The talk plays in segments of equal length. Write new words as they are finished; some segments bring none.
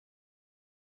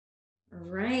All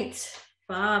right,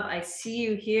 Bob, I see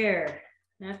you here.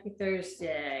 Happy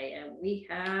Thursday, and we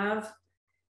have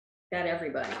got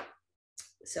everybody.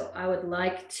 So I would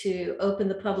like to open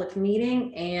the public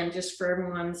meeting, and just for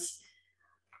everyone's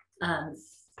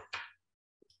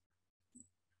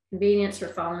convenience for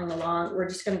following along, we're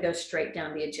just going to go straight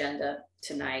down the agenda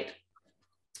tonight.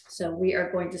 So we are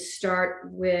going to start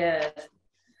with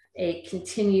a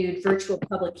continued virtual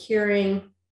public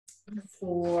hearing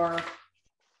for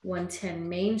 110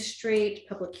 Main Street.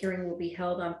 Public hearing will be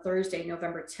held on Thursday,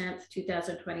 November 10th,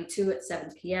 2022 at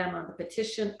 7 p.m. on the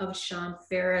petition of Sean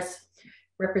Ferris,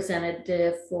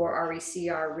 representative for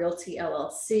RECR Realty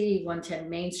LLC, 110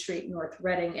 Main Street, North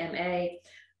Reading, MA,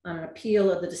 on an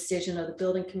appeal of the decision of the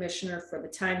building commissioner for the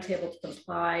timetable to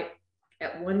comply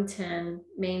at 110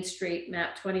 Main Street,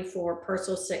 map 24,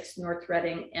 parcel 6, North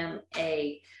Reading,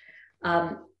 MA.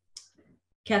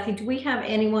 Kathy, do we have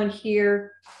anyone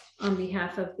here on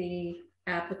behalf of the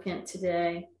applicant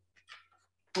today?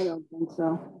 I don't think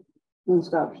so. We'll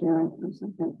stop sharing for a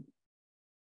second.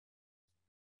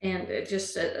 And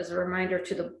just as a reminder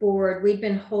to the board, we've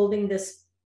been holding this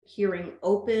hearing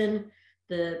open.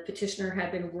 The petitioner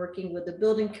had been working with the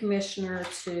building commissioner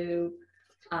to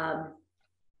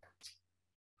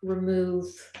remove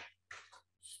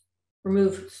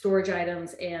storage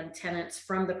items and tenants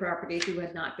from the property who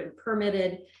had not been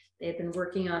permitted. They've been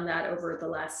working on that over the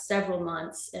last several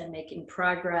months and making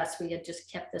progress. We had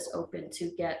just kept this open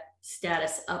to get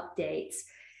status updates.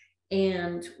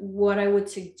 And what I would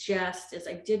suggest is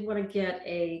I did want to get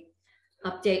a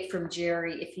update from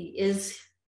Jerry if he is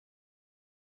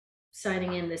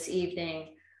signing in this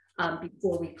evening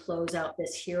before we close out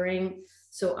this hearing.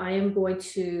 So I am going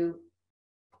to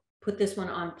put this one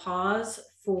on pause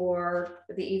for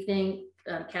the evening.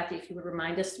 Kathy, if you would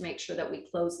remind us to make sure that we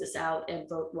close this out and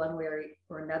vote one way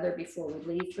or another before we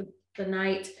leave for the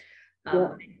night.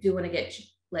 I do want to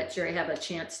let Jerry have a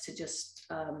chance to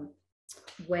just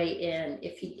weigh in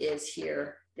if he is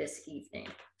here this evening.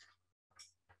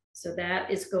 So that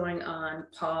is going on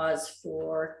pause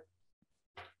for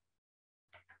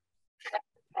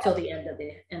till the end of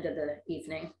the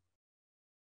evening.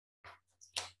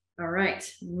 All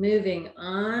right, moving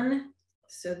on.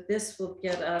 So this will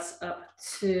get us up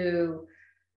to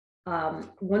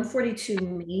 142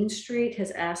 Main Street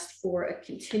has asked for a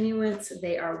continuance.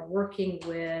 They are working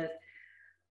with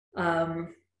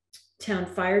Town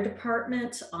Fire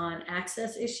Department on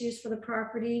access issues for the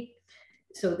property.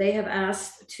 So they have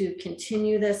asked to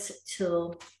continue this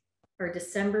till our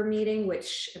December meeting,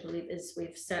 which I believe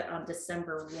we've set on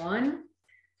December 1.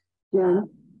 Yeah.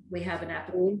 We have an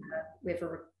application. Is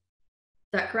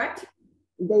that correct?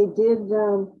 They did,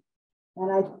 and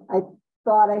I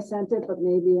thought I sent it, but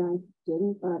maybe I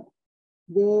didn't, but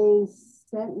they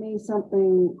sent me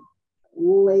something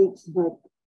late, like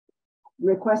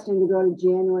requesting to go to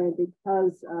January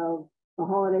because of the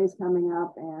holidays coming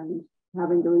up and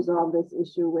having to resolve this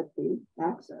issue with the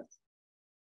access.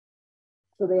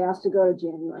 So they asked to go to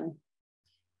January.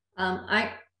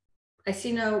 I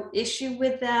see no issue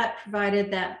with that,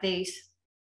 provided that they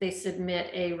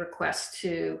submit a request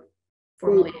to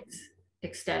formally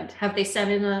extend. Have they sent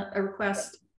in a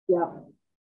request? Yeah.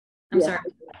 I'm sorry.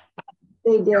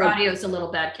 They did. Your audio is a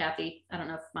little bad, Kathy. I don't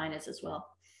know if mine is as well.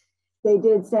 They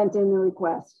did send in the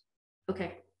request.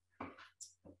 Okay.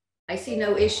 I see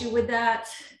no issue with that.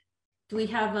 Do we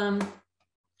have a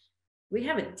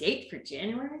date for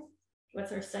January?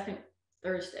 What's our second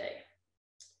Thursday?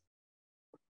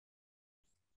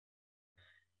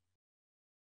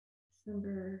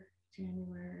 December,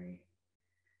 January.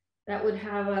 That would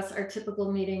have us, our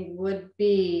typical meeting would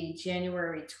be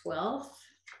January 12th.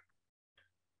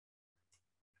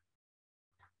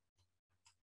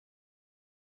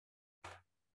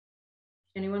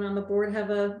 Anyone on the board have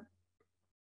a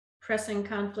pressing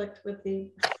conflict with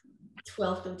the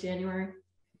 12th of January?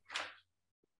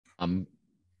 I'm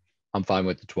fine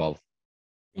with the 12th.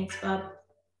 Thanks, Bob.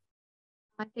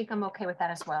 I think I'm okay with that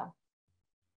as well.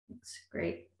 That's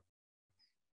great.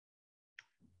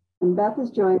 And Beth is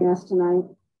joining us tonight.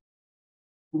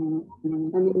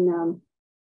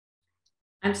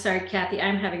 I'm sorry, Kathy,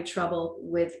 I'm having trouble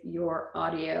with your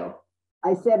audio.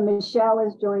 I said Michelle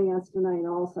is joining us tonight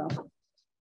also.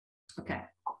 Okay.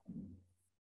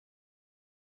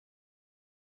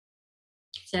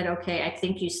 Said okay. I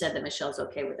think you said that Michelle's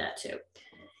okay with that too.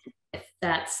 If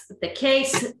that's the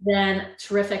case, then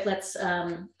terrific. Let's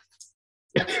send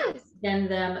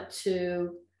them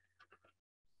to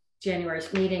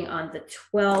January's meeting on the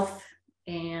 12th,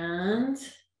 and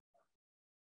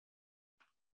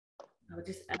I would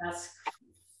just ask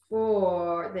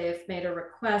for, they've made a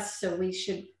request, so we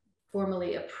should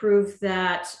formally approve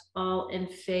that. All in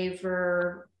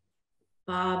favor?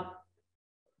 Bob,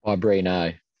 Brain,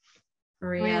 aye.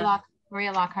 Maria,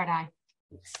 Maria Lockhart, aye.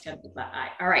 aye.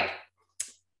 All right.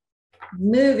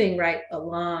 Moving right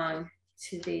along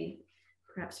to the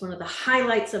perhaps one of the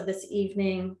highlights of this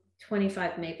evening,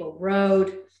 25 Maple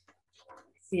Road.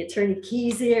 The Attorney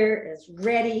Keys here is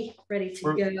ready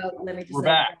to go. Let me just We're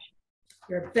back.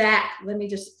 You're back. Let me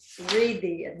just read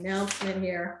the announcement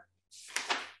here.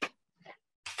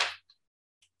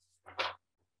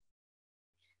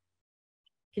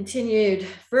 Continued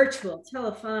virtual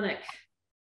teleconference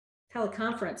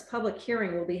public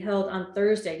hearing will be held on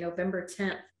Thursday, November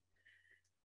 10th,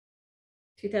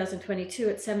 2022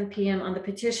 at 7 p.m. on the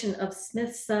petition of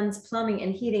Smith Sons Plumbing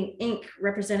and Heating, Inc.,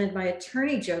 represented by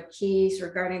Attorney Joe Keys,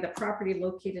 regarding the property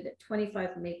located at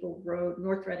 25 Maple Road,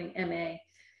 North Reading, MA,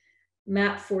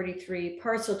 map 43,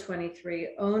 parcel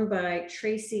 23, owned by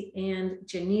Tracy and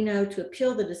Janino, to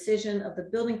appeal the decision of the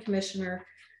building commissioner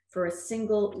for a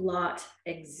single lot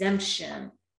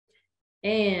exemption.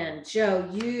 And Joe,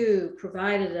 you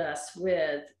provided us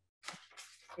with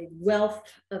a wealth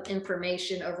of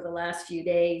information over the last few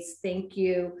days. Thank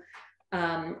you.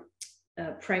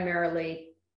 Primarily,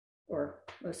 or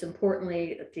most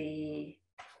importantly, the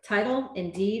title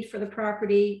and deed for the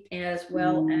property, as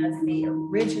well as the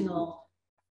original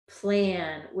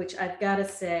plan, which I've got to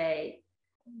say,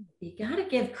 you got to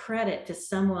give credit to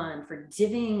someone for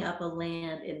divvying up a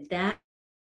land in that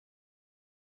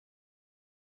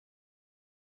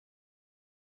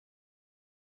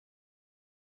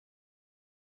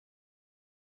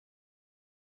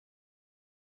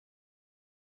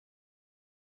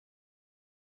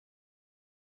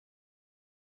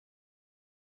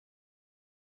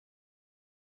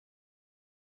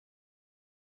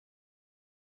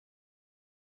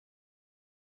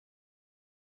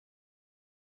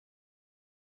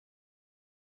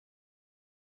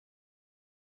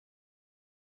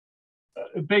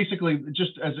Basically,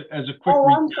 just as a quick. Oh,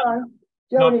 I'm sorry.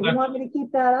 Jody, No, you want me to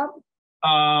keep that up?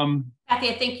 Kathy,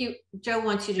 I think Joe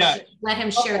wants you to let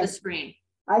him share the screen.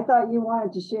 I thought you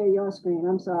wanted to share your screen.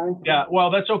 I'm sorry. Yeah,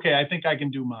 well, that's okay. I think I can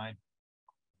do mine.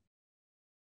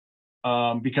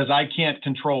 Because I can't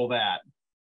control that.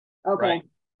 Okay. Right.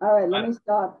 All right, let me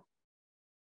stop.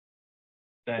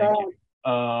 Thank you.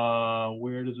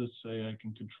 Where does it say I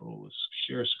can control this?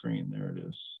 Share screen. There it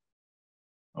is.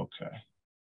 Okay.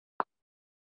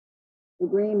 The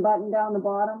green button down the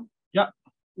bottom? Yep.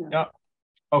 Yeah. Yep.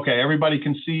 Okay, everybody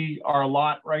can see our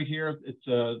lot right here.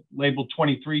 It's labeled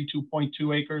 23,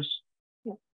 2.2 acres.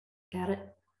 Got it.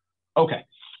 Okay,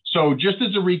 so just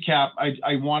as a recap,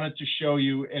 I wanted to show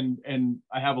you, and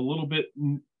I have a little bit,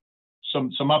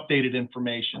 some updated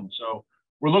information. So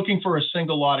we're looking for a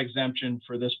single lot exemption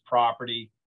for this property.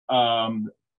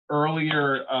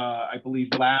 Earlier, I believe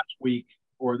last week,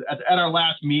 or at our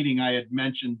last meeting, I had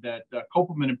mentioned that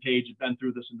Kopelman and Page had been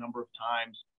through this a number of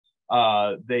times.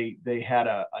 They had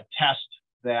a test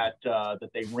that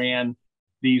they ran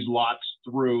these lots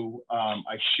through.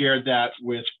 I shared that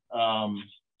with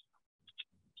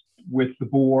the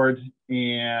board,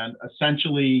 and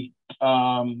essentially,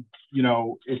 you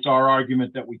know, it's our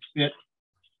argument that we fit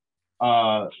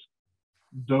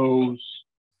those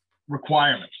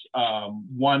requirements.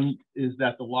 One is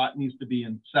that the lot needs to be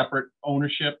in separate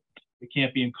ownership. It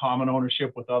can't be in common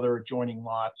ownership with other adjoining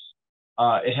lots.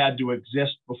 It had to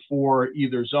exist before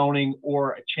either zoning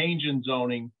or a change in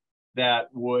zoning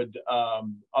that would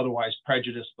otherwise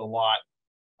prejudice the lot.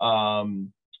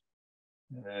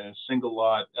 Single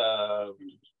lot,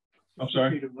 I'm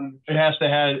sorry, it has to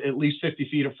have at least 50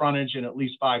 feet of frontage and at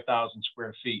least 5,000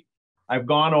 square feet. I've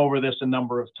gone over this a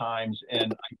number of times,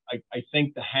 and I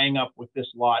think the hang up with this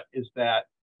lot is that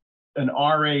an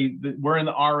RA, we're in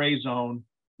the RA zone.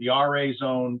 The RA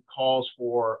zone calls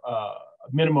for a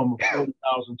minimum of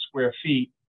 40,000 square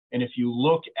feet. And if you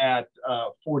look at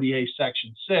 48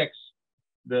 section 6,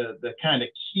 the kind of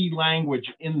key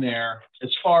language in there,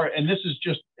 as far, and this is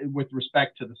just with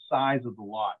respect to the size of the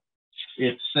lot,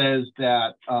 it says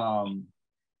that,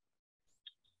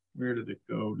 where did it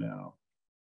go now?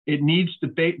 It needs to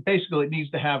basically, it needs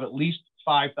to have at least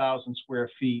 5,000 square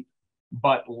feet,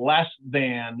 but less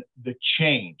than the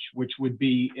change, which would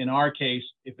be, in our case,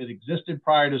 if it existed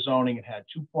prior to zoning, it had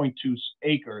 2.2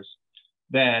 acres,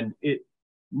 then it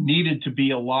needed to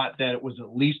be a lot that it was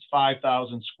at least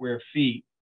 5,000 square feet,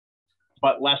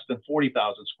 but less than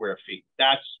 40,000 square feet.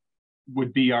 That's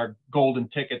would be our golden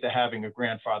ticket to having a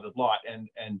grandfathered lot. And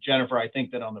Jennifer, I think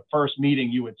that on the first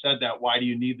meeting you had said that, why do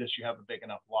you need this? You have a big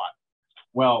enough lot.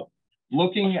 Well,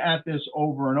 looking at this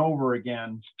over and over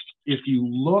again, if you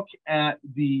look at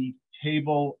the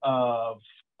table of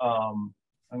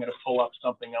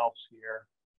something else here.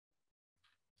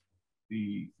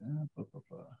 The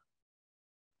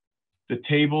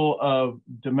table of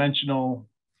dimensional,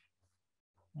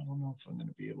 I don't know if I'm going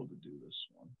to be able to do this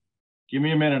one. Give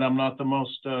me a minute. I'm not the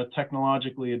most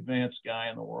technologically advanced guy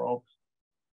in the world.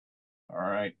 All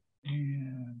right.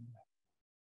 And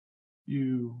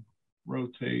you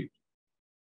rotate.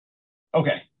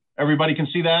 Okay. Everybody can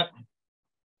see that?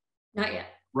 Not yet.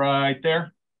 Right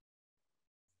there.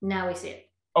 Now we see it.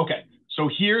 Okay. So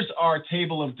here's our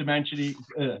table of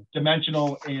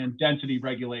dimensional and density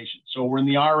regulations. So we're in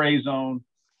the RA zone.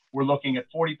 We're looking at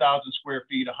 40,000 square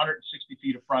feet, 160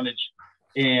 feet of frontage.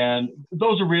 And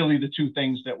those are really the two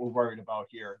things that we're worried about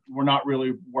here. We're not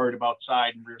really worried about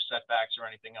side and rear setbacks or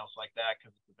anything else like that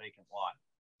because it's a vacant lot.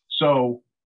 So,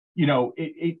 you know,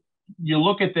 you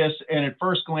look at this and at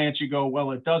first glance you go,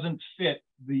 well, it doesn't fit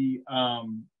the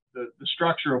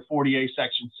structure of 40A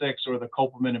Section 6 or the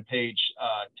Kopelman and Page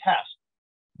test.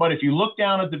 But if you look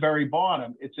down at the very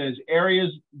bottom, it says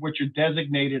areas which are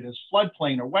designated as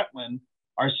floodplain or wetland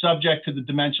are subject to the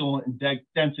dimensional and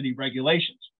density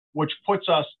regulations, which puts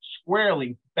us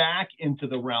squarely back into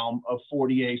the realm of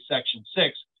 40A Section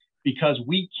 6 because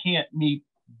we can't meet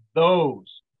those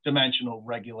dimensional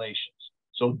regulations.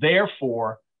 So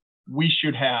therefore, we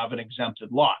should have an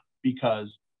exempted lot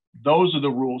because those are the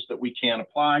rules that we can't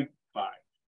apply by.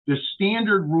 The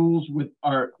standard rules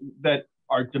that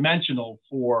are dimensional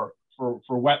for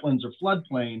wetlands or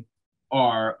floodplain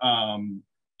are,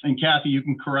 and Kathy, you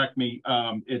can correct me,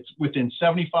 it's within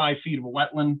 75 feet of a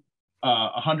wetland,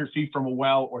 100 feet from a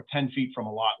well, or 10 feet from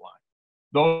a lot line.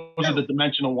 Those are the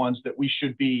dimensional ones that we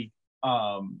should be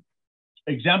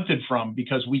exempted from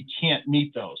because we can't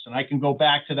meet those. And I can go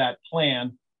back to that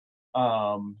plan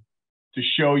to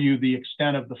show you the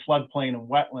extent of the floodplain and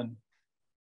wetland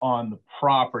on the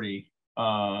property.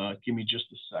 Give me just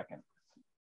a second.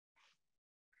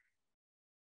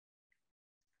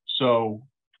 So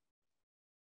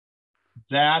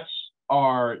that's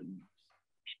our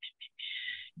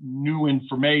new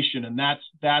information, and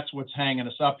that's what's hanging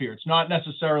us up here. It's not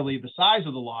necessarily the size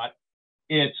of the lot.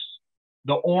 It's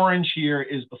the orange here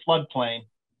is the floodplain.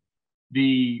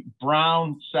 The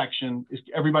brown section is,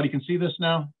 everybody can see this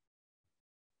now?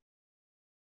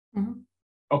 Mm-hmm.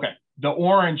 Okay, the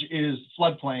orange is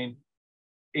floodplain,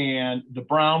 and the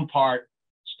brown part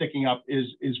sticking up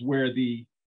is where the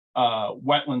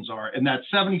wetlands are. And that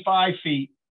 75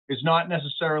 feet is not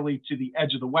necessarily to the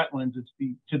edge of the wetlands, it's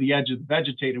to the edge of the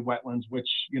vegetated wetlands, which,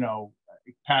 you know,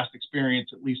 past experience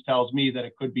at least tells me that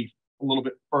it could be a little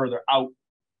bit further out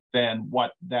than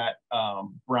what that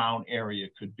brown area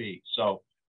could be. So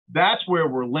that's where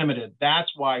we're limited.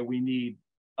 That's why we need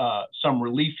some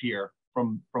relief here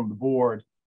from the board.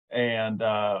 And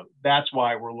that's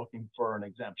why we're looking for an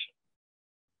exemption.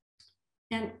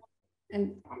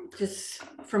 And just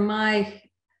from my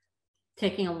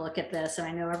taking a look at this, and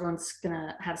I know everyone's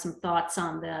gonna have some thoughts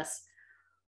on this,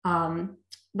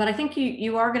 but I think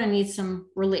you are gonna need some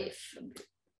relief.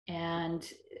 And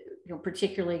you know,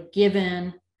 particularly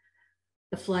given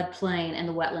the floodplain and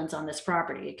the wetlands on this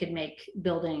property, it could make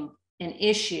building an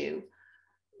issue.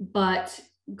 But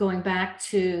going back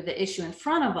to the issue in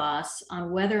front of us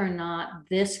on whether or not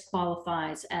this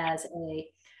qualifies as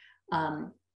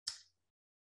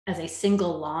a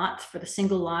single lot for the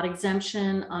single lot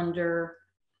exemption under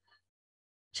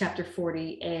Chapter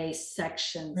 40A,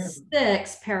 Section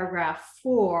 6, Paragraph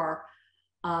 4,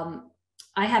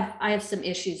 I have some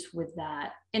issues with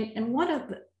that. And one of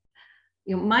the,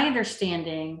 you know, my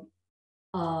understanding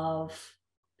of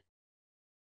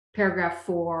Paragraph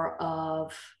 4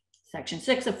 of Section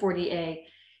 6 of 40A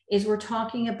is we're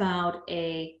talking about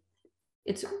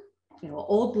it's, you know,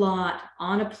 old lot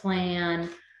on a plan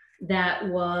that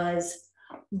was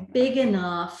big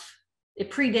enough,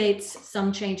 it predates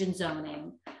some change in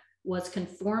zoning, was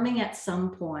conforming at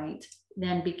some point,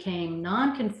 then became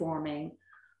non-conforming,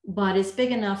 but is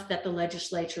big enough that the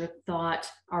legislature thought,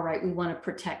 all right, we want to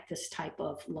protect this type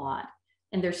of lot.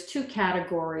 And there's two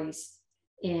categories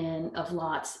of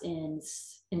lots in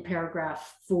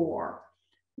Paragraph 4.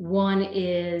 One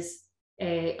is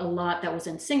a lot that was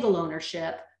in single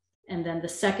ownership, and then the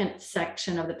second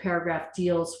section of the paragraph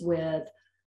deals with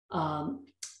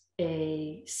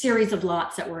a series of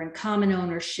lots that were in common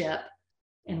ownership.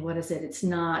 And what is it? It's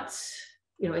not,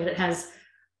 you know, it has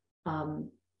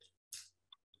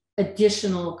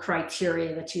additional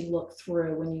criteria that you look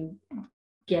through when you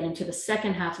get into the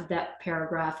second half of that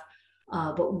paragraph.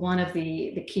 But one of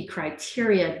the key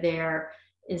criteria there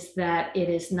is that it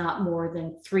is not more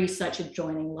than 3 such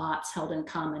adjoining lots held in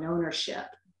common ownership.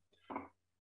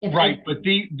 And right, but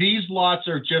these lots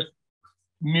are just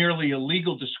merely a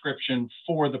legal description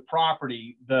for the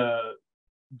property.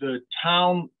 The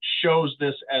town shows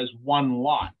this as one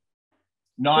lot,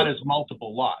 not as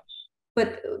multiple lots.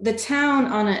 But the town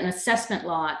on an assessment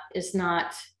lot is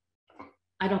not,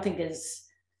 I don't think is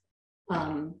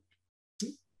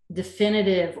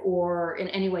definitive or in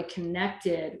any way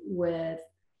connected with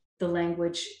the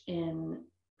language in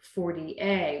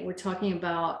 40A. We're talking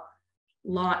about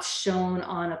lots shown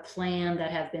on a plan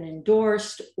that have been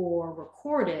endorsed or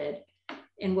recorded.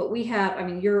 And what we have, I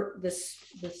mean, this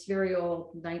very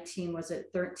old 19, was it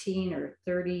 13 or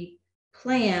 30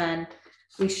 plan,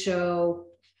 we show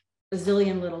a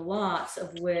zillion little lots,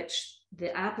 of which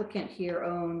the applicant here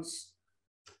owns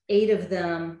 8 of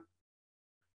them,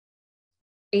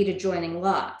 8 adjoining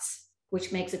lots,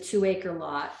 which makes a 2-acre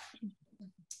lot.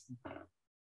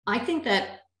 I think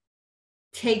that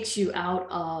takes you out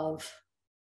of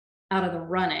the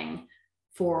running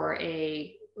for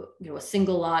a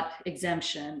single lot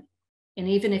exemption. And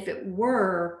even if it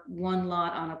were one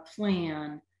lot on a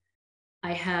plan,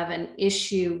 I have an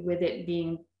issue with it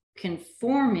being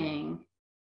conforming,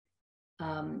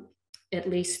 at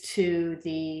least to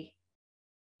the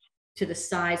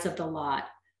size of the lot.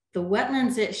 The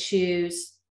wetlands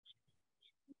issues,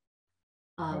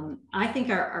 I think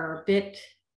are a bit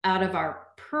out of our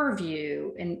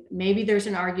purview, and maybe there's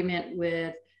an argument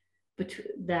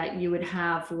that you would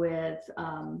have with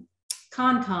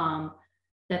Concom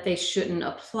that they shouldn't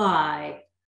apply.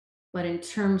 But in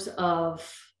terms of,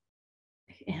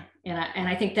 and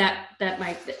I think that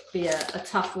might be a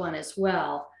tough one as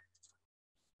well.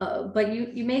 But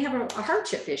you may have a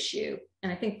hardship issue.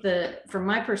 And I think from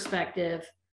my perspective,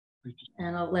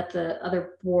 and I'll let the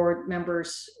other board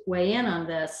members weigh in on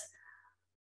this,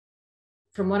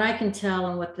 from what I can tell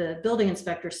and what the building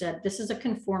inspector said, this is a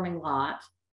conforming lot.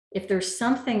 If there's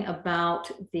something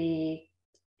about the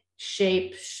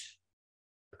shape,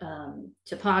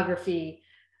 topography,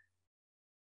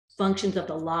 functions of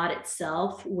the lot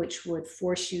itself, which would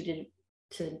force you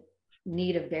to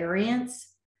need a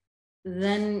variance,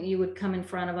 then you would come in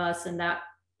front of us, and that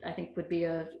I think would be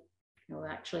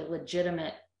actually a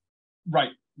legitimate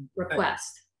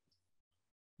request.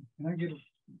 Can I get?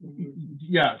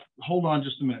 Yeah, hold on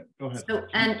just a minute. Go ahead. So,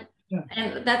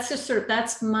 and that's just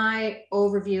that's my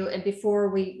overview. And before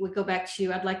we go back to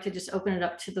you, I'd like to just open it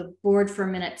up to the board for a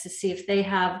minute to see if they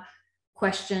have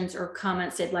questions or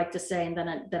comments they'd like to say, and then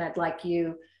I'd like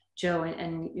you, Joe,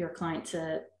 and your client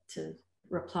to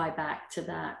reply back to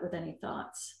that with any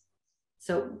thoughts.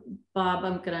 So Bob,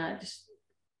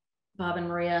 Bob and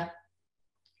Maria,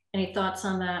 any thoughts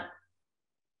on that?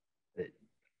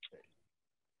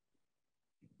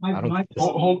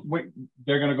 Wait,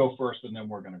 they're going to go first, and then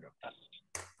we're going to go.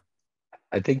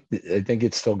 I think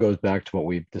it still goes back to what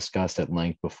we've discussed at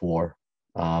length before.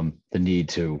 The need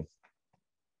to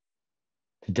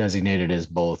designate it as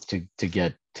both to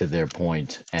get to their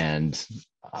point. And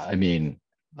I mean,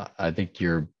 I think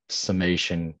your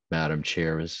summation, Madam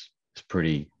Chair, is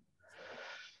pretty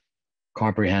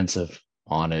comprehensive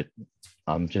on it.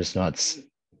 I'm just not,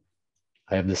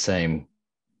 I have the same,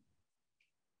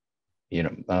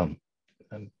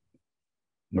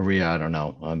 Maria, I don't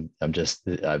know.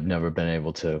 I've never been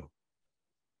able to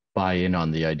buy in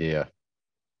on the idea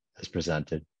as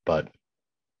presented, but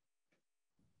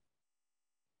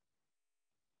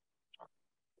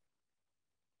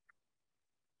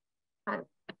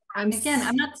I'm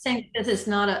not saying this is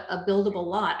not a buildable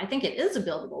lot. I think it is a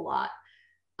buildable lot.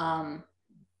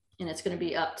 And it's going to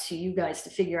be up to you guys to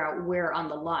figure out where on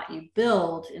the lot you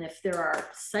build. And if there are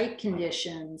site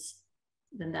conditions,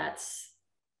 then that's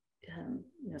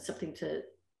something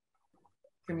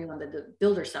from you on the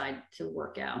builder side to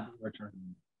work out.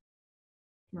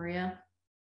 Maria?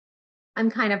 I'm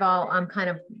kind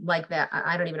of like that.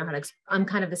 I don't even know how to, I'm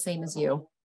kind of the same as you.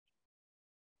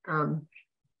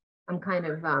 I'm kind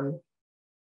of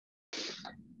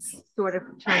sort of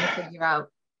trying to figure out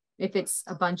if it's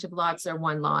a bunch of lots or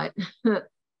one lot. But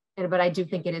I do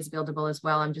think it is buildable as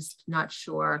well. I'm just not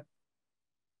sure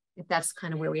if that's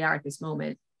kind of where we are at this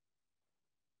moment.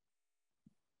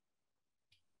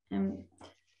 So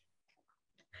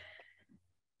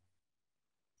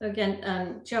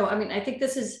again, Joe, I mean, I think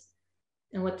this is,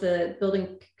 and what the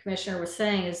building commissioner was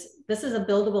saying is, this is a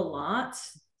buildable lot.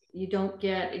 You don't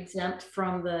get exempt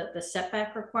from the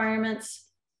setback requirements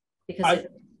because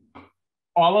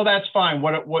all of that's fine.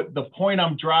 What the point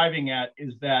I'm driving at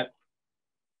is that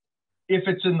if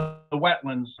it's in the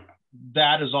wetlands,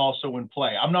 that is also in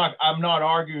play. I'm not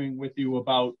arguing with you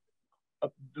about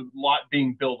the lot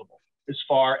being buildable as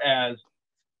far as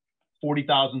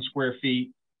 40,000 square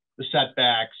feet, the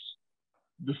setbacks,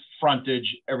 the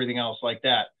frontage, everything else like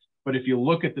that. But if you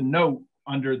look at the note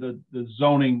under the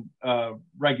zoning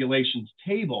regulations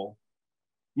table,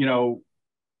 you know,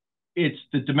 it's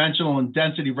the dimensional and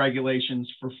density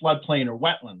regulations for floodplain or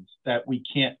wetlands that we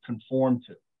can't conform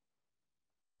to.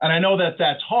 And I know that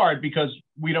that's hard because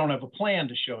we don't have a plan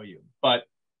to show you, but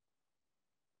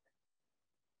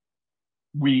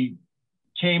we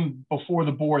came before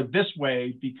the board this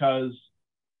way because,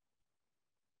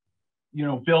 you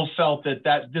know, Bill felt that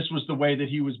this was the way that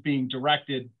he was being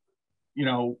directed, you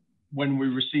know, when we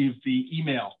received the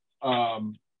email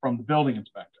from the building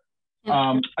inspector.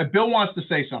 Bill wants to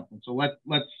say something, so let's.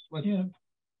 Yeah,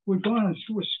 we're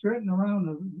skirting around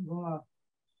the law,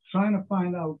 trying to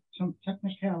find out some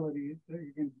technicality that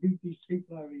you can beat these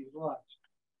people out of these lots.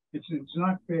 It's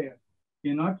not fair.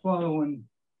 You're not following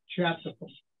chapter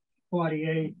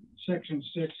 48, section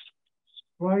 6.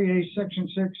 48, section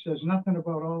 6 says nothing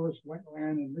about all this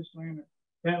wetland and this land and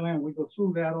that land. We go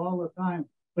through that all the time,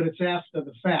 but it's after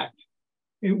the fact.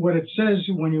 What it says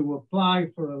when you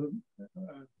apply for a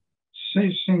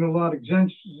single lot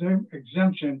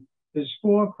exemption, there's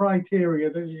 4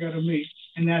 criteria that you got to meet,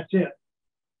 and that's it.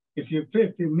 If you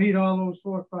meet all those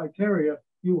 4 criteria,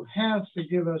 you have to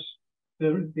give us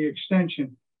the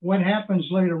extension. What happens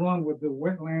later on with the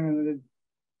wetland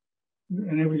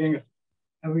and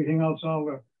everything else, all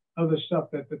the other stuff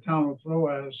that the town will throw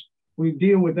at us, we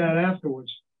deal with that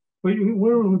afterwards. But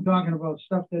we're talking about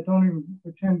stuff that don't even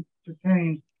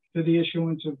pertain to the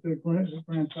issuance of the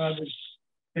grandfather's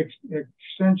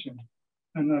extension,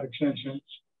 and not extension.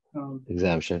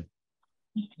 Exemption.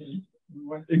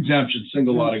 Exemption,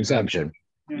 single lot exemption.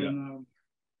 And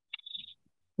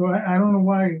so I don't know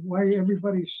why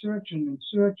everybody's searching.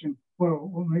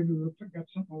 Well, maybe we got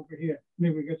something over here.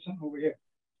 Maybe we got something over here.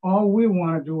 All we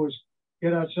want to do is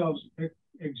get ourselves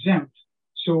exempt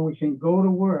so we can go to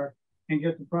work and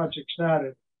get the project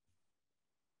started.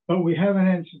 But we haven't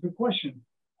answered the question.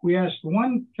 We asked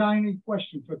one tiny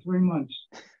question for 3 months,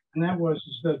 and that was,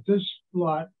 is that this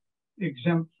lot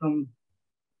exempt from,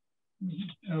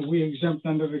 we exempt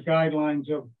under the guidelines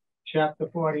of chapter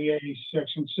 48,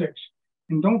 section 6.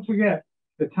 And don't forget,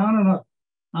 the town of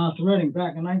North Reading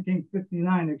back in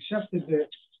 1959 accepted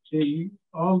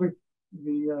all the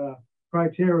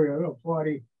criteria of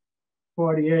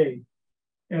 48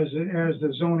 as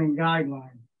the zoning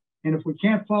guideline. And if we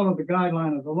can't follow the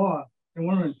guideline of the law, then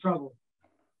we're in trouble.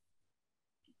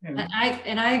 And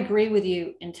I agree with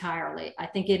you entirely. I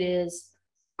think it is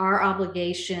our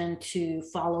obligation to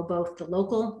follow both the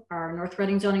local, our North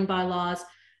Reading zoning bylaws,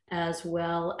 as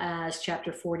well as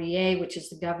chapter 48, which is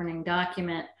the governing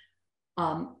document.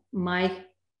 My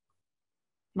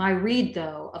read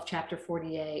though of chapter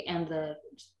 48 and the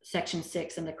section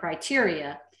 6 and the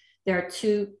criteria, there are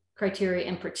 2 criteria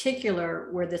in particular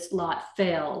where this lot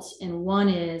fails. And one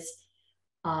is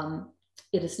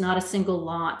it is not a single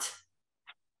lot,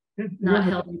 not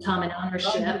held in common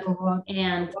ownership,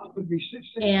 and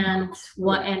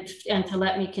to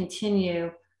let me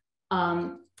continue,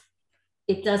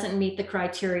 it doesn't meet the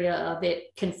criteria of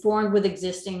it conformed with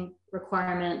existing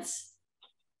requirements,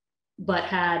 but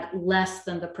had less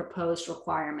than the proposed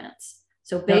requirements.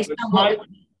 So based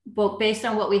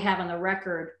on what we have on the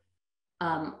record,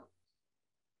 I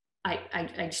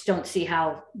just don't see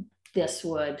how this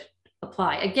would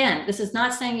apply. Again, this is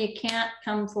not saying you can't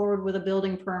come forward with a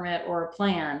building permit or a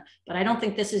plan, but I don't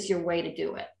think this is your way to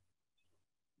do it.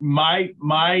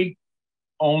 My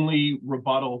only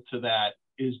rebuttal to that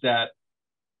is that,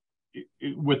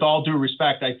 with all due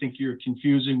respect, I think you're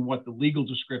confusing what the legal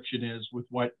description is with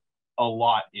what a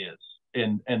lot is.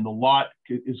 And the lot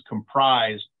is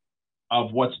comprised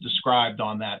of what's described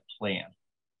on that plan.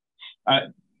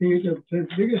 My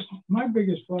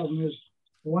biggest problem is,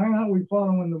 why aren't we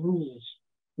following the rules?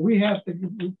 We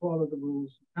follow the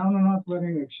rules. Town of North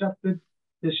Reading accepted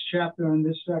this chapter and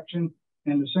this section,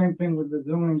 and the same thing with the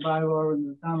zoning bylaw in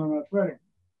the town of North Reading.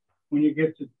 When you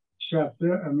get to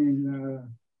chapter,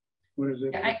 what is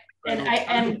it?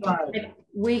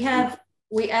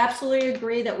 We absolutely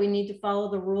agree that we need to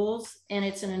follow the rules, and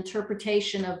it's an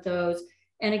interpretation of those.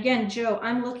 And again, Joe,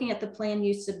 I'm looking at the plan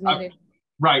you submitted.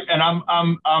 Right, and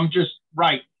I'm just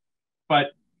right,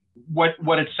 but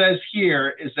what it says here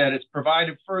is that it's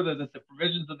provided further that the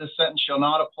provisions of this sentence shall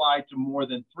not apply to more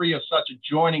than 3 of such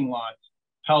adjoining lots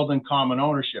held in common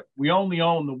ownership. We only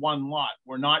own the 1 lot.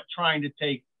 We're not trying to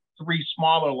take 3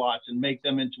 smaller lots and make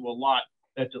them into a lot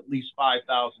that's at least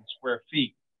 5,000 square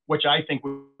feet, which I think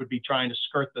would be trying to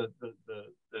skirt the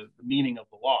meaning of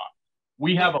the law.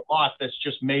 We have a lot that's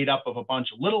just made up of a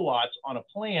bunch of little lots on a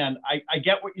plan. I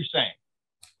get what you're saying,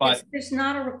 but there's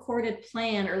not a recorded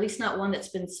plan, or at least not one that's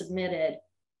been submitted,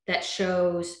 that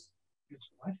shows It's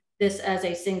what? this as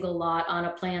a single lot on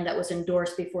a plan that was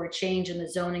endorsed before a change in the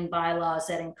zoning bylaws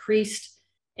that increased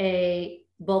a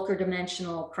bulk or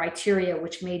dimensional criteria,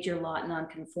 which made your lot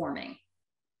non-conforming.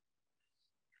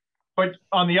 But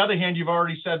on the other hand, you've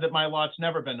already said that my lot's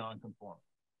never been non-conforming.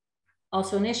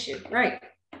 Also an issue, right?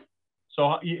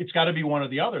 So it's got to be one or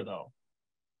the other, though.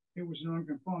 It was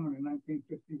non-conforming in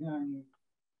 1959.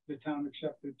 The town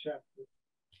accepted chapter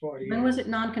 48. When was it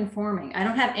non-conforming? I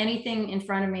don't have anything in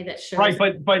front of me that shows. Right,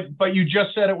 but you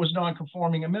just said it was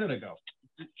non-conforming a minute ago.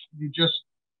 You just.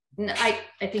 No,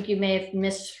 I think you may have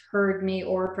misheard me,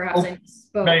 or perhaps I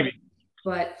misspoke. Maybe.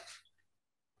 But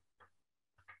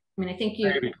I mean, I think you.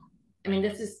 Maybe. I mean,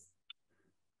 this is.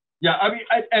 Yeah, I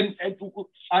mean,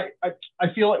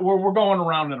 I feel like we're going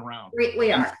around and around.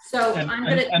 We are. So I'm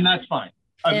gonna. And that's fine.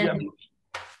 And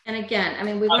again, I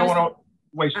mean, we. I don't want to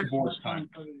waste the board's time.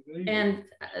 And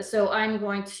so I'm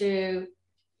going to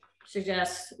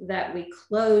suggest that we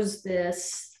close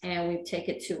this and we take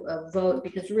it to a vote,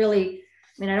 because really,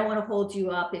 I mean, I don't want to hold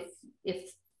you up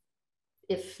if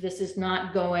this is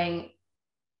not going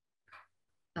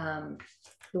the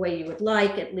way you would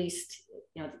like. At least,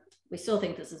 you know, we still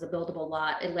think this is a buildable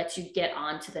lot. It lets you get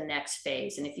on to the next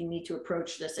phase. And if you need to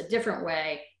approach this a different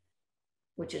way,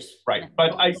 which is right.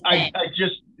 But I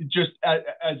just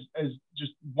as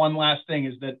just one last thing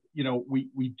is that, you know,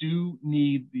 we do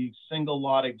need the single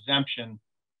lot exemption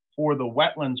for the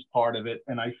wetlands part of it.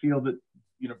 And I feel that,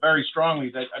 you know, very strongly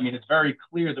that, I mean, it's very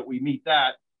clear that we meet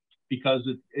that, because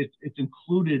it's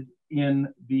included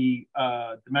in the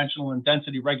dimensional and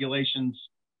density regulations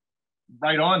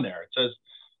right on there. It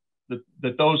says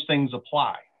that those things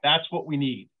apply. That's what we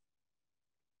need.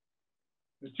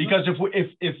 Because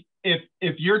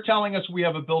if you're telling us we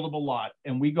have a buildable lot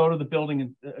and we go to the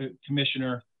building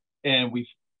commissioner and we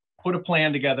put a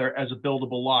plan together as a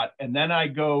buildable lot, and then I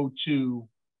go to,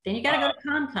 then you got to go to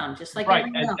Concom, just like right.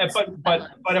 everyone else.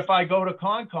 But if I go to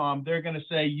Concom, they're going to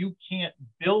say you can't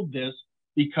build this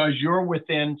because you're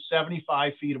within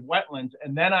 75 feet of wetlands,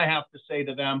 and then I have to say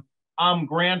to them, I'm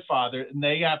grandfathered, and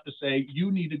they have to say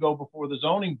you need to go before the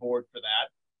zoning board for that,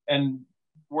 and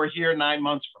we're here 9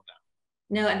 months from now.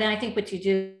 No, and then I think what you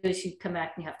do is you come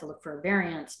back and you have to look for a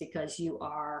variance, because you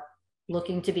are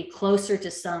looking to be closer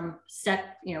to some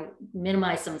set, you know,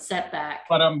 minimize some setback.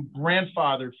 But I'm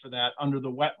grandfathered for that under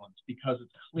the wetlands, because it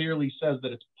clearly says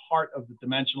that it's part of the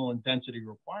dimensional and density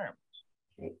requirements.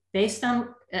 Okay. Based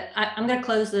on, I'm going to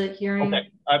close the hearing. Okay,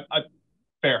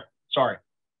 fair, sorry.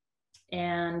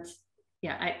 And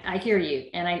yeah, I hear you.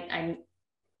 And I'm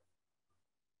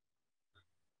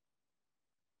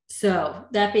so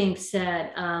that being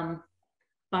said, Bob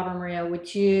and Maria,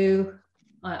 would you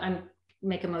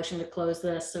make a motion to close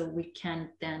this so we can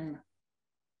then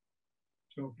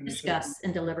discuss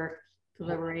and deliberate?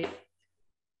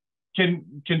 Can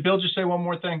Bill just say one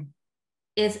more thing?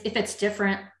 If it's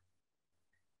different,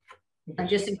 and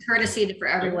just in courtesy for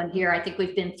everyone here, I think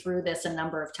we've been through this a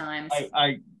number of times.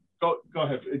 Go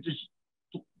ahead. Just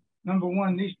number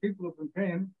one, these people have been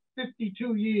paying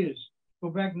 52 years. Go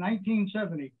back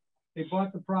 1970. They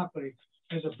bought the property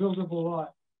as a buildable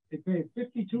lot. They paid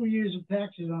 52 years of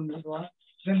taxes on the lot.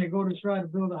 Then they go to try to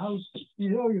build a house.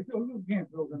 You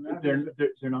can't build on that.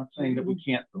 They're not saying that we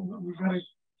can't. We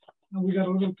got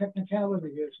a little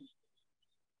technicality here.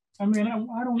 I mean,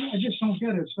 I just don't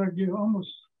get it. It's like you almost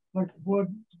like the board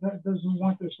that doesn't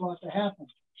want this lot to happen.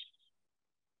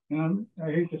 And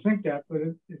I hate to think that, but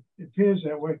it appears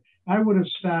that way. I would have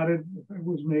started, if it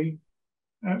was me,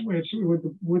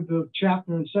 with the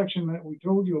chapter and section that we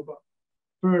told you about.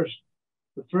 First,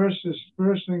 the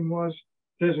first thing was,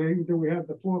 do we have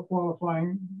the 4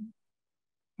 qualifying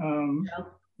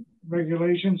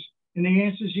regulations? And the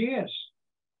answer is yes.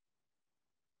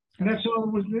 And that's all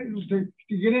it was to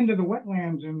get into the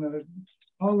wetlands and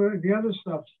all the other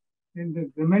stuff in the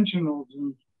dimensionals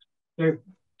and the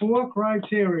 4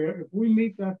 criteria. If we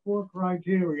meet that 4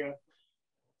 criteria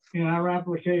in our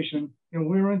application, then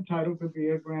we're entitled to be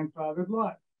a grandfathered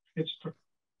lot. It's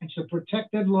a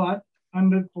protected lot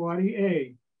under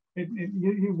 40A.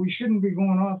 We shouldn't be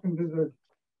going off into the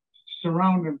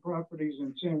surrounding properties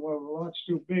and saying, well, the lot's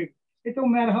too big. It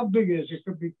don't matter how big it is. It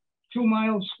could be 2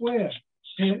 miles square.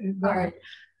 All right.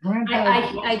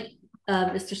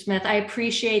 Mr. Smith, I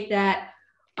appreciate that.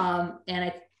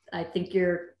 And I think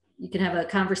you can have a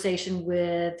conversation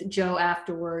with Joe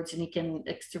afterwards and he can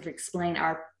sort of explain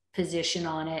our position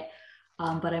on it.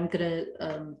 But I'm going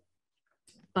to,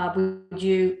 Bob, would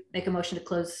you make a motion to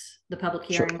close the public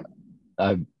hearing?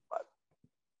 Sure.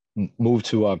 Move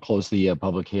to close the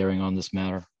public hearing on this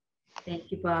matter.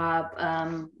 Thank you, Bob.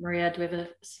 Maria, do we have a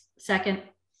second?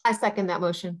 I second that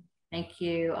motion. Thank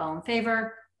you. All in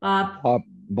favor? Bob?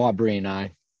 Bob Breen,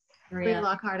 aye. Maria?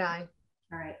 Lockhart, aye.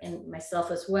 All right, and myself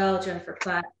as well, Jennifer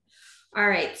Platt. All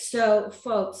right, so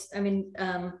folks, I mean,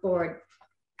 board,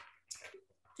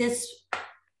 this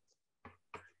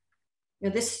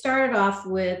started off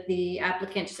with the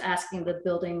applicant just asking the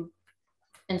building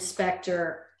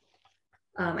inspector,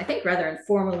 I think rather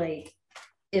informally,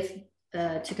 if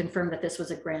to confirm that this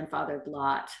was a grandfathered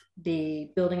lot.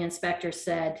 The building inspector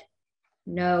said,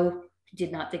 no,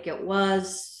 did not think it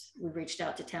was. We reached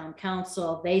out to town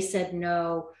council. They said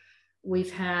no.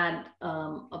 We've had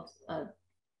a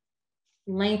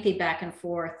lengthy back and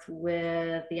forth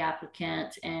with the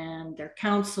applicant and their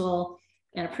counsel,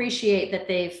 and appreciate that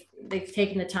they've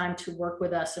taken the time to work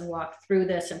with us and walk through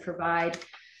this and provide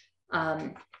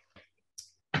quite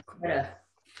a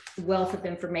wealth of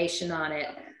information on it.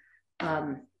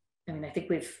 I mean, I think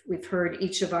we've heard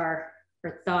each of our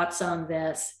thoughts on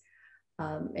this,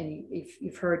 and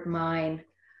you've heard mine.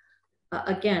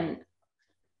 Again,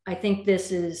 I think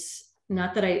this is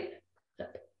not that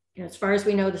as far as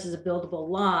we know, this is a buildable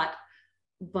lot,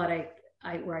 but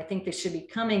where I think this should be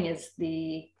coming is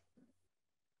the,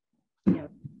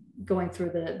 going through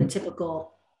the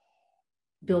typical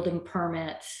building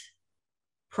permit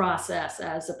process,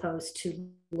 as opposed to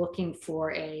looking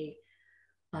for a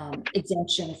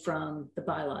exemption from the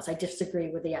bylaws. I disagree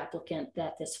with the applicant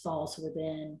that this falls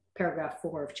within paragraph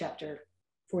 4 of chapter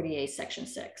 48, section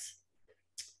 6.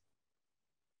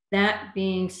 That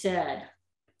being said,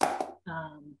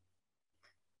 Bob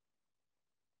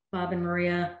and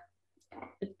Maria,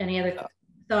 any other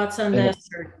thoughts on this,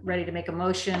 or ready to make a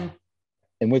motion?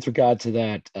 And with regard to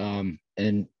that,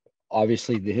 and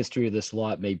obviously the history of this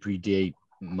lot may predate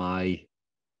my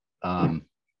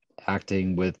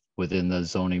acting within the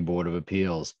zoning board of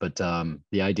appeals, but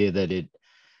the idea that it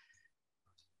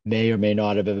may or may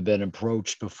not have ever been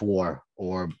approached before,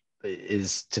 or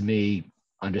is to me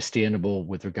understandable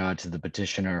with regard to the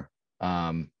petitioner,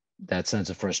 that sense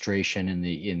of frustration in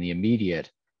the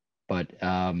immediate, but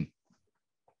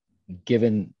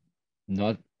given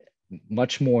not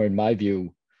much more, in my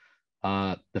view,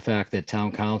 the fact that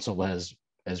town council has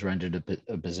rendered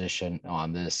a position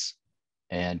on this,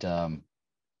 and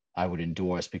I would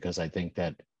endorse, because I think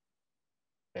that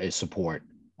is support.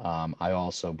 I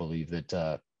also believe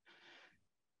that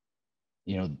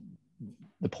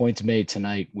the points made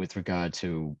tonight with regard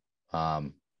to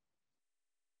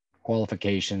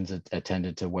qualifications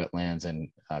attended to wetlands and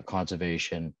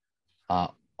conservation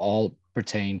all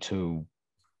pertain to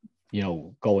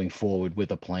going forward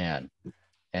with a plan.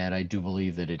 And I do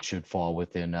believe that it should fall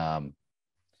within the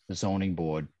zoning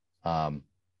board, the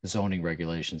zoning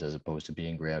regulations, as opposed to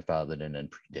being grandfathered in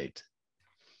and predate.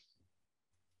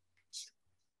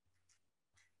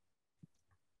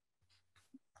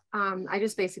 I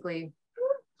just basically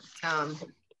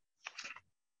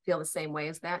feel the same way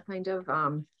as that kind of.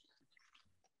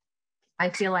 I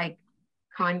feel like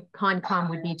Concom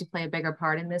would need to play a bigger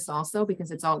part in this also, because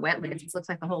it's all wetlands. It looks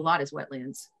like the whole lot is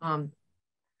wetlands.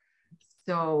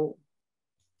 So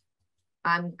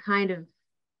I'm kind of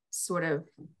sort of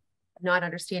not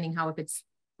understanding how, if it's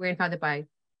grandfathered by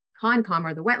Concom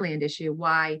or the wetland issue,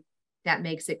 why that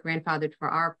makes it grandfathered for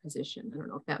our position. I don't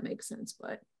know if that makes sense,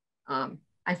 but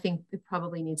I think it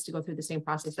probably needs to go through the same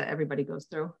process that everybody goes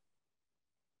through.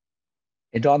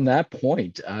 And on that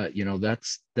point,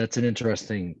 that's an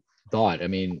interesting thought. I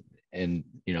mean, and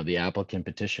the applicant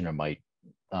petitioner might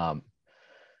want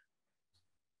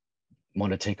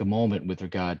to take a moment with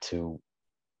regard to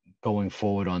going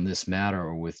forward on this matter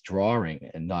or withdrawing,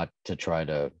 and not to try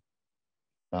to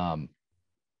I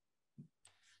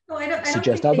don't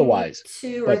suggest think otherwise.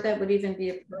 or that would even be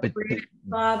appropriate,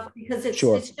 Bob, because it's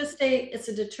sure. it's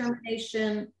a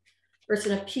determination or it's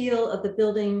an appeal of the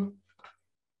building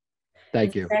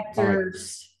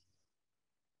inspector's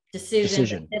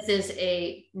decision. This is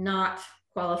not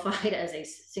qualified as a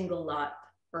single lot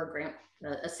or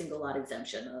a single lot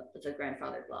exemption. It's a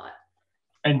grandfathered lot.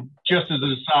 And just as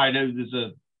an aside, as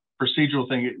a procedural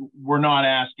thing, we're not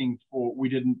asking for, we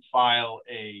didn't file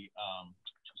a,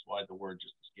 just why the word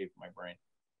just escaped my brain.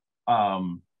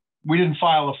 We didn't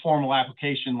file a formal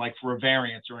application like for a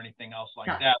variance or anything else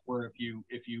like that, where if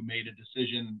you made a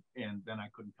decision and then I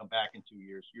couldn't come back in 2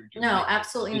 years, you're just— No,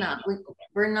 absolutely not.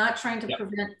 We're not trying to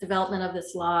prevent development of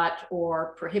this lot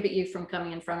or prohibit you from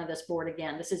coming in front of this board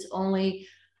again. This is only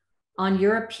on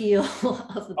your appeal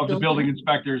of the building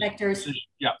inspector's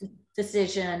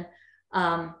decision,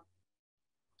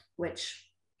 which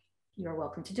you're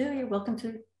welcome to do. You're welcome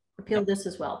to appeal this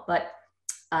as well. But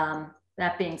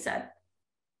that being said,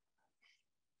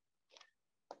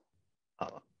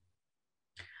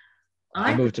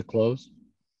 I move to close.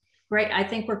 Great, I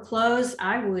think we're closed.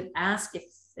 I would ask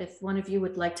if one of you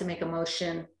would like to make a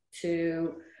motion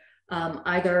to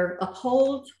either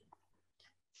uphold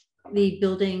the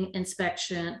building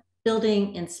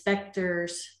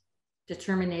inspector's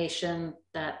determination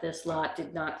that this lot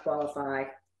did not qualify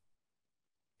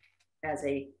as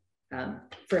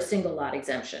for a single lot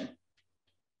exemption.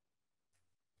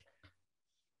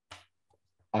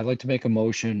 I'd like to make a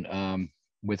motion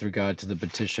with regard to the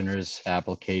petitioner's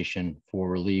application for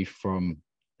relief from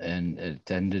and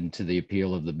attendant to the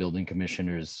appeal of the building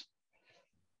commissioner's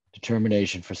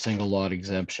determination for single lot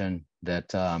exemption, that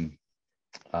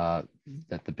that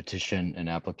the petition and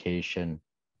application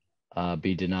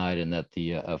be denied, and that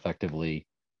the effectively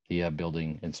the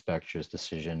building inspector's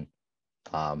decision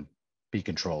be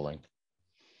controlling.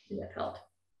 Be upheld.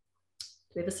 Do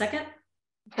we have a second?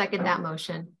 Second that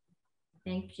motion.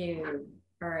 Thank you.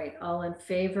 All right, all in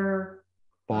favor?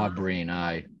 Bob Breen,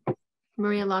 aye.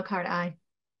 Maria Lockhart, aye.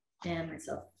 And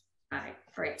myself, aye.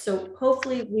 All right, so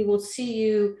hopefully we will see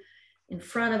you in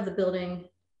front of the building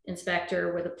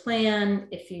inspector with a plan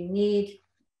if you need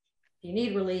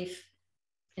relief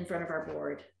in front of our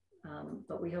board.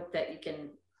 But we hope that you can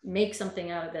make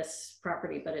something out of this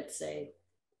property, but I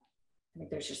think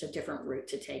there's just a different route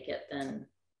to take it than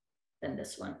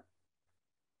this one.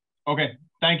 Okay.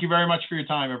 Thank you very much for your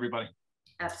time, everybody.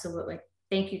 Absolutely.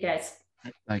 Thank you, guys.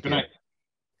 Thank Good you. night.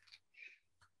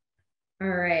 All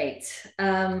right.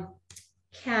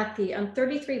 Kathy, on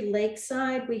 33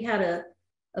 Lakeside, we had a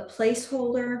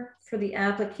placeholder for the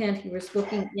applicant. He was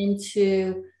looking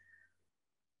into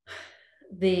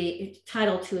the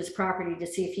title to his property to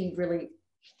see if he really,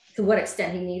 to what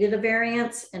extent he needed a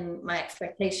variance. And my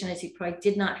expectation is he probably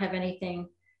did not have anything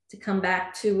to come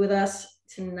back to with us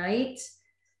tonight.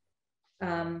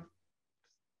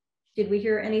 Did we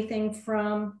hear anything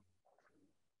from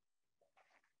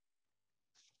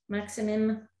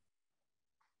Maximum?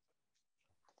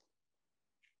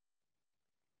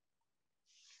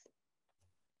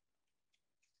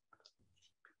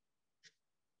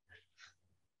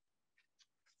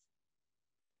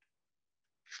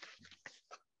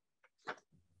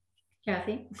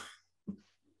 Kathy?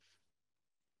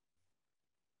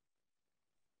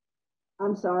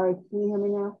 I'm sorry, can you hear me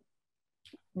now?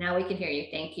 Now we can hear you.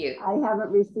 Thank you. I haven't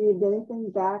received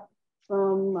anything back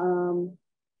from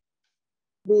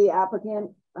the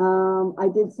applicant. I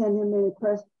did send him a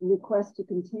request to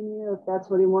continue if that's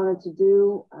what he wanted to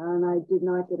do, and I did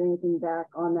not get anything back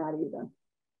on that either.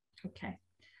 Okay.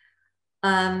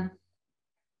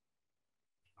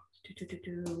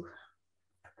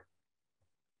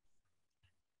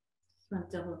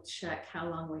 Let's double check how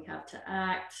long we have to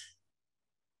act.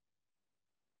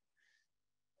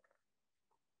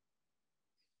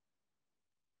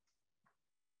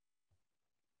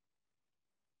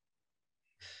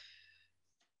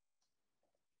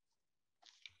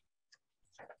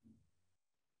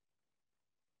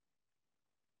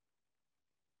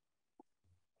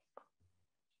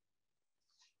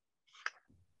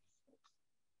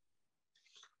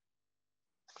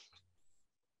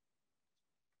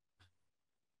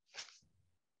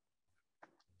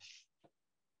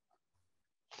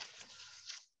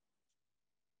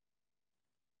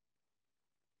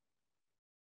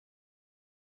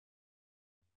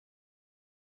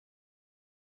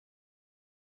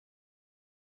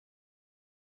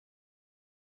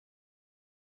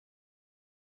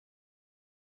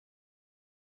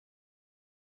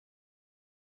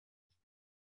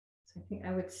 So I think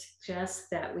I would suggest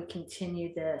that we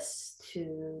continue this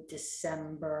to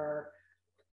December,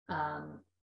 or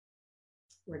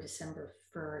December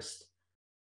 1st,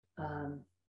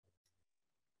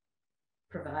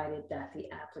 provided that the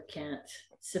applicant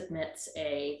submits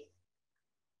a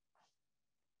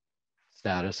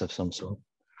Status of some sort.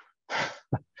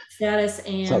 status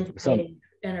and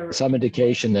Some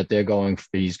indication that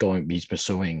he's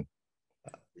pursuing,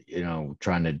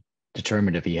 trying to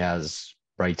determine if he has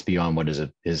rights beyond what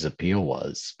his appeal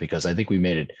was, because I think we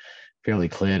made it fairly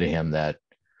clear to him that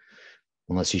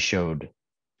unless he showed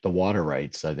the water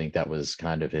rights, I think that was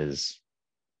kind of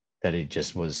that it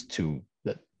just was too,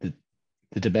 the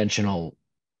dimensional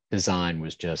design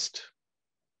was just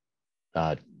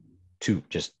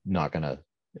just not gonna,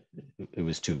 it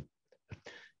was too,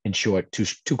 in short,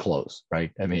 too close,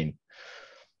 right? I mean,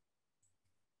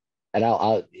 and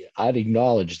I'd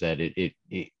acknowledge that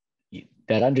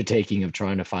that undertaking of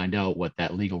trying to find out what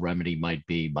that legal remedy might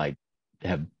be might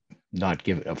have not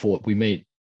given we made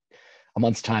a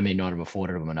month's time may not have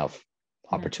afforded him enough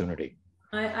opportunity.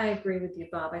 I agree with you,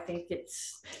 Bob. I think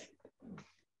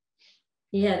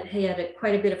he had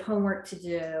quite a bit of homework to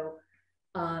do.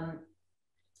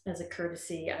 as a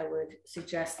courtesy, I would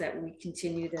suggest that we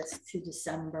continue this to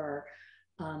December.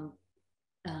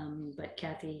 But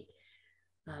Kathy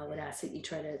would ask that you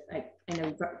try to, I know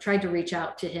you tried to reach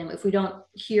out to him. If we don't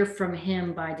hear from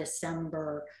him by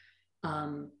December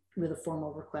with a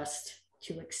formal request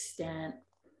to extend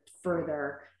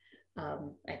further,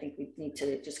 I think we need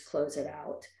to just close it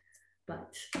out.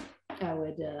 But I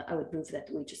would move that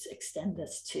we just extend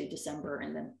this to December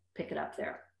and then pick it up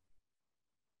there.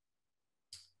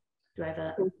 Do I have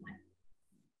a?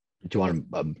 Do you want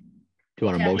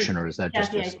a motion, or is that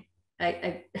Kathy, just?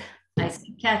 I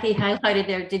see Kathy highlighted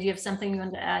there. Did you have something you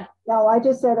wanted to add? No, I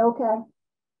just said, okay.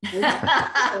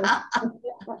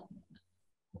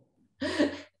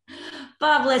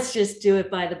 Bob, let's just do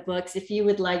it by the books. If you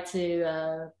would like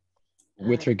to.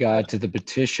 With regard to the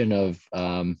petition of,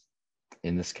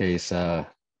 in this case, 33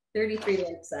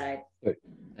 Lakeside.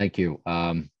 thank you,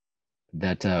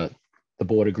 that the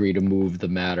board agree to move the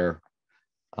matter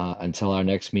until our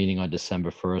next meeting on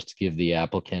December 1st to give the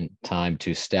applicant time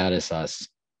to status us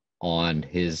on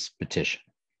his petition.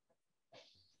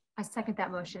 I second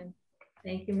that motion.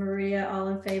 Thank you, Maria. All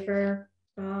in favor?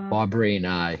 Bob Breen,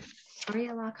 aye.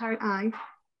 Maria Lockhart, aye.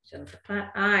 Jennifer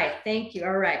Platt, aye. Thank you.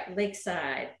 All right,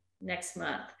 Lakeside next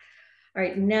month. All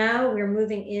right, now we're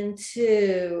moving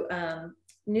into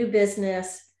new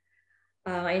business.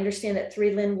 I understand that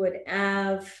 3 Linwood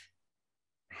Ave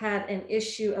had an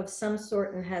issue of some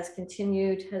sort and has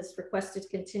requested to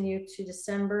continue to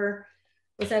December.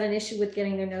 Was that an issue with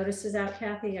getting their notices out,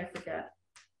 Kathy? I forgot.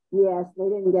 Yes, they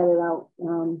didn't get it out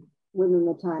within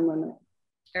the time limit.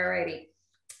 All righty.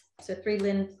 So 3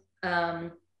 Lynn,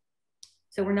 so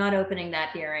we're not opening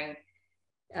that hearing.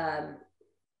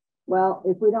 Well,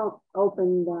 if we don't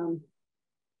open,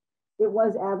 it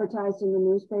was advertised in the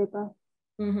newspaper.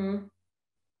 Mm-hmm.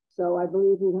 So I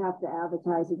believe we'd have to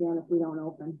advertise again if we don't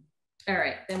open. All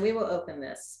right, then we will open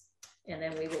this and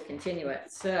then we will continue it.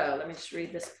 So let me just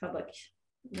read this public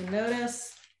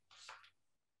notice.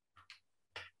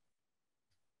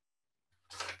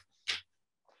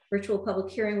 Virtual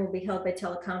public hearing will be held by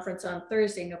teleconference on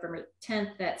Thursday, November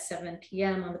 10th at 7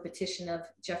 p.m. on the petition of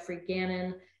Jeffrey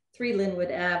Gannon, 3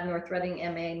 Linwood Ave, North Reading,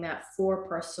 MA, map 4,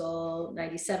 parcel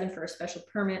 97 for a special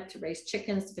permit to raise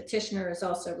chickens. The petitioner is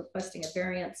also requesting a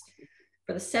variance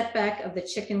for the setback of the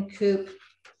chicken coop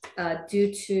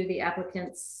due to the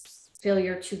applicant's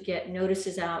failure to get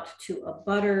notices out to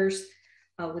abutters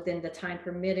within the time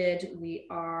permitted. We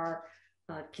are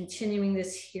continuing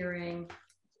this hearing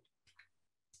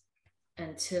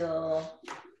until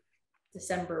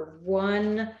December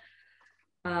 1.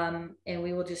 And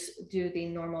we will just do the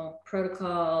normal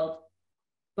protocol.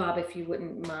 Bob, if you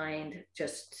wouldn't mind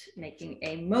just making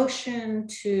a motion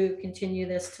to continue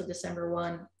this till December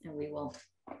 1, and we will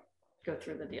go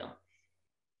through the deal.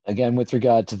 Again, with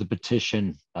regard to the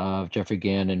petition of Jeffrey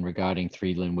Gannon regarding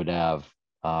 3 Linwood Ave,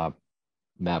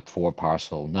 map 4,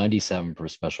 parcel 97 for a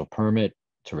special permit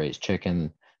to raise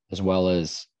chicken, as well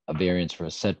as a variance for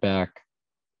a setback.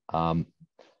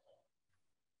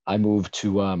 I move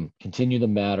to continue the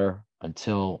matter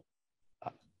until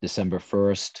December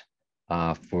 1st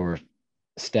for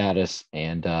status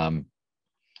and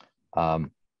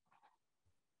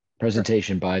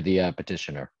presentation by the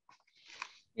petitioner.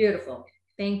 Beautiful.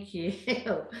 Thank you.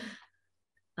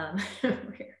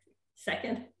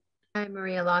 Second. I,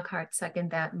 Maria Lockhart,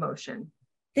 second that motion.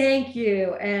 Thank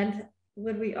you. And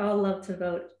would we all love to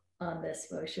vote on this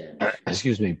motion?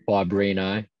 Excuse me, Bob Breen,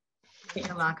 aye.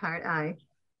 Maria Lockhart, aye.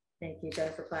 Thank you,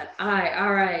 Jennifer Platt. Aye.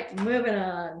 All right, moving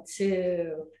on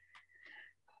to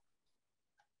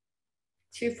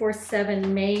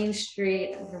 247 Main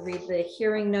Street. I'm going to read the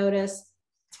hearing notice.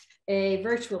 A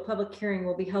virtual public hearing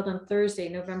will be held on Thursday,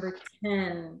 November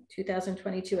 10,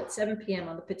 2022 at 7 p.m.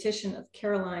 on the petition of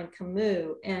Caroline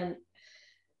Camus and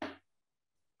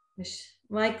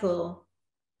Michael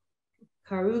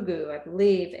Karugu, I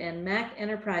believe, and Mac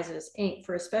Enterprises, Inc.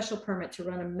 for a special permit to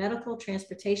run a medical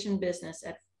transportation business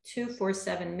at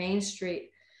 247 Main Street,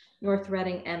 North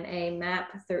Reading, MA, map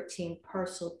 13,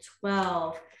 parcel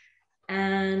 12.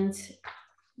 And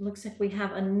looks like we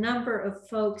have a number of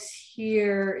folks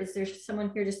here. Is there someone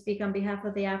here to speak on behalf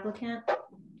of the applicant?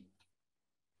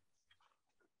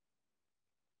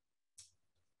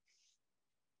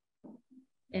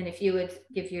 And if you would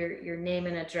give your name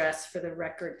and address for the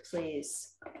record,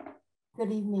 please.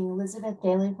 Good evening, Elizabeth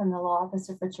Daly from the Law Office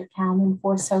of Richard Kalman,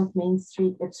 4 South Main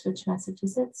Street, Ipswich,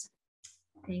 Massachusetts.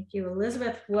 Thank you,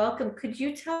 Elizabeth. Welcome. Could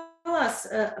you tell us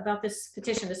about this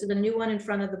petition? This is the new one in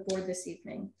front of the board this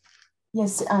evening.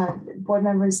 Yes, board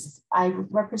members, I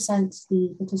represent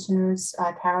the petitioners,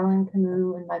 Caroline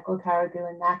Camus and Michael Carrigu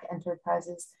and Mac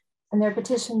Enterprises. and their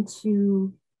petition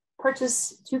to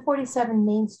purchase 247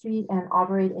 Main Street and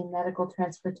operate a medical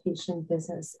transportation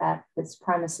business at its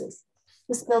premises.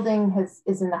 This building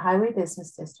is in the Highway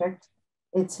Business District.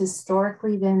 It's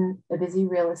historically been a busy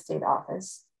real estate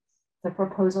office. The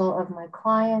proposal of my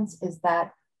clients is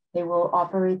that they will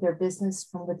operate their business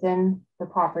from within the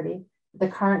property. At the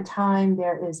current time,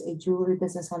 there is a jewelry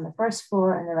business on the first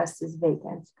floor and the rest is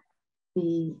vacant.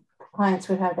 The clients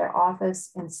would have their office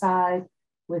inside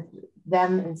with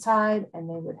them inside, and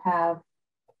they would have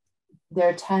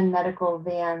their 10 medical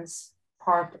vans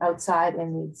parked outside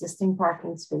in the existing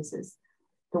parking spaces.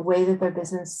 The way that their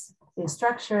business is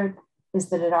structured is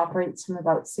that it operates from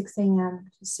about 6 a.m.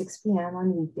 to 6 p.m.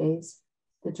 on weekdays.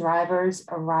 The drivers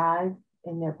arrive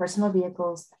in their personal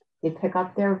vehicles, they pick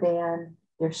up their van,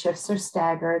 their shifts are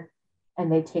staggered,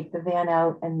 and they take the van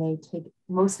out, and they take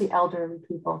mostly elderly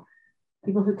people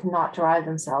who cannot drive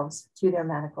themselves to their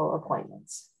medical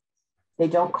appointments. They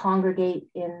don't congregate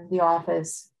in the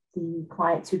office. The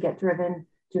clients who get driven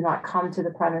do not come to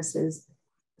the premises.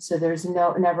 So there's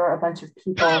never a bunch of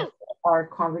people are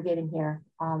congregating here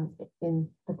on the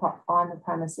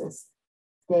premises.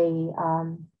 They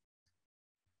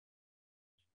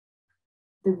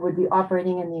would be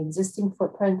operating in the existing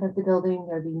footprint of the building.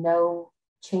 There'd be no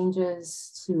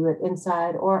changes to it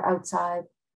inside or outside.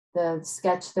 The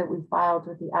sketch that we filed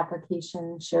with the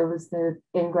application shows the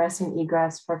ingress and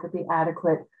egress perfectly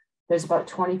adequate. There's about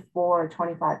 24 or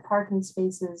 25 parking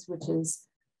spaces, which is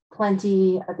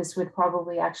plenty. This would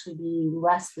probably actually be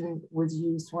less than was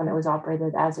used when it was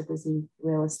operated as a busy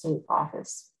real estate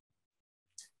office.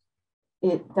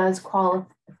 It does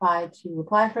qualify to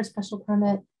apply for a special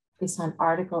permit based on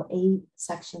Article 8,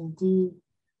 Section D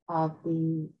of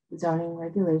the zoning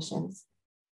regulations.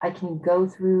 I can go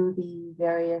through the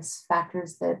various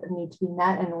factors that need to be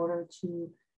met in order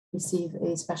to receive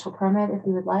a special permit if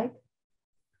you would like.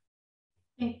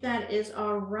 I think that is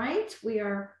all right.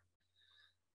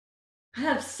 I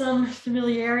have some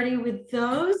familiarity with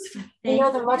those. You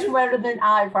know them much better than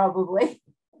I probably.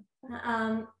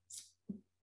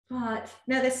 But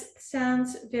no, this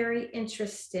sounds very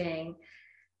interesting.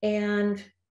 And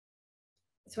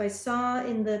so I saw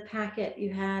in the packet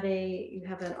you have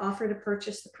an offer to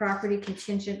purchase the property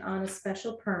contingent on a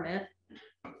special permit.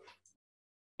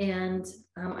 And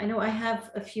I know I have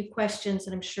a few questions,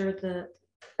 and I'm sure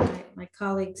my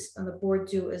colleagues on the board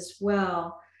do as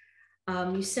well.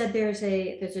 You said there's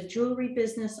a jewelry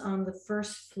business on the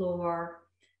first floor.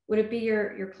 Would it be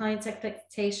your client's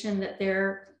expectation that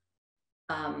their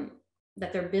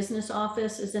business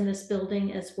office is in this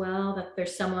building as well? That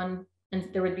there's someone,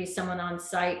 and there would be someone on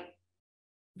site?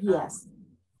 Yes.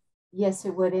 Yes,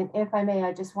 it would. And if I may,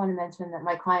 I just want to mention that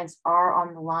my clients are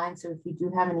on the line. So if you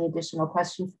do have any additional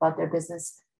questions about their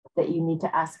business that you need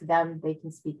to ask them, they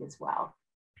can speak as well.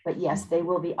 But yes, they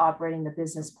will be operating the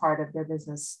business part of their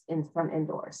business from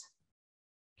indoors.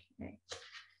 Okay.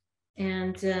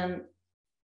 And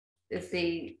is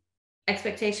the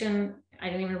expectation, I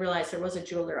didn't even realize there was a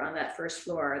jeweler on that first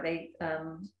floor. Are they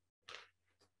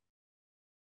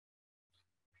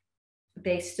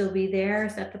still be there?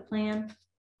 Is that the plan?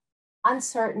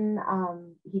 Uncertain.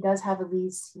 He does have a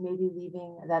lease. He may be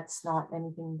leaving. That's not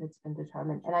anything that's been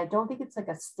determined. And I don't think it's like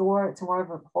a store. It's more of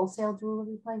a wholesale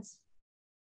jewelry place.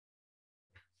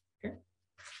 Okay.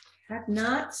 Have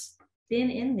not been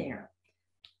in there.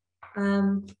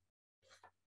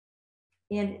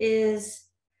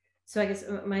 So I guess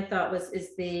my thought was,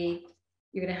 you're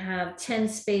going to have 10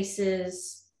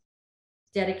 spaces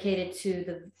dedicated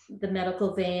to the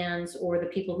medical vans or the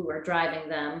people who are driving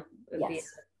them. Yes.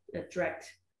 A direct,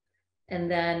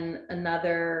 and then a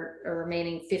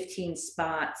remaining 15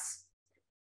 spots.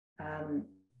 And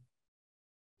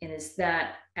is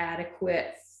that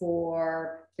adequate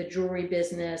for the jewelry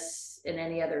business and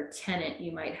any other tenant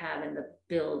you might have in the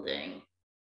building?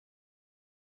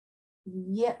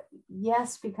 Yeah,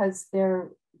 yes, because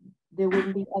there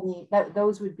wouldn't be any,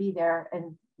 those would be there,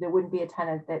 and there wouldn't be a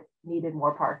tenant that needed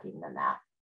more parking than that.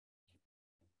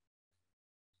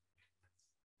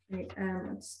 Right,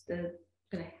 I'm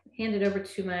gonna hand it over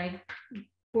to my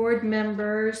board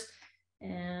members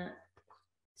and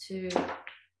to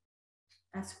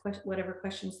ask whatever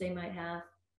questions they might have.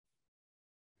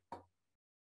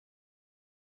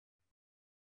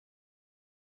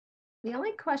 The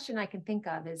only question I can think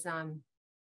of is,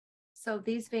 so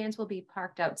these vans will be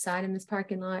parked outside in this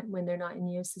parking lot when they're not in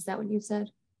use. Is that what you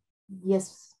said?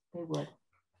 Yes, they would.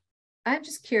 I'm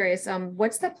just curious,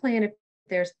 what's the plan if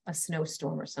there's a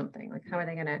snowstorm or something? Like, how are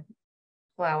they gonna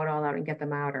plow it all out and get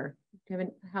them out, or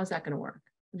how's that gonna work?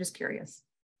 I'm just curious.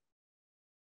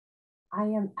 I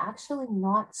am actually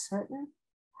not certain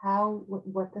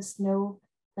what the snow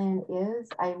plan is?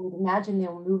 I would imagine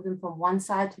they'll move them from one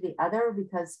side to the other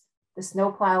because the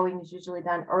snow plowing is usually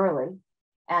done early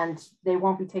and they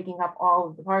won't be taking up all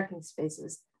of the parking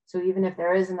spaces. So even if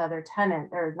there is another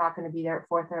tenant, they're not going to be there at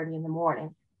 4:30 in the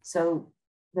morning. So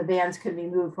the vans could be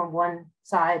moved from one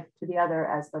side to the other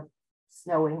as the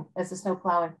snow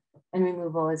plowing and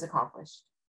removal is accomplished.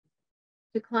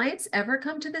 Do clients ever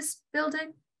come to this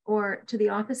building or to the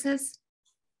offices?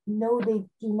 No, they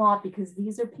do not, because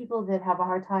these are people that have a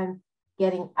hard time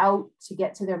getting out to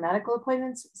get to their medical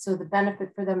appointments. So the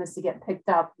benefit for them is to get picked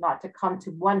up, not to come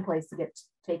to one place to get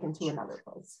taken to another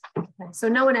place. Okay. So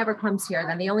no one ever comes here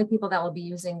then. The only people that will be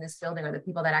using this building are the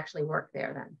people that actually work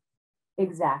there then.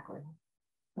 Exactly.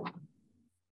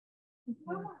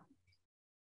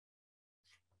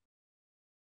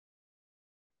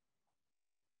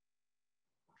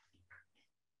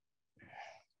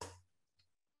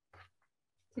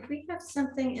 Did we have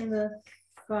something in the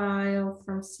file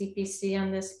from CPC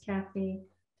on this, Kathy?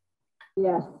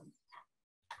 Yes,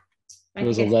 There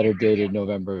was a letter dated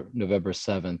November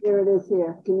 7th. here it is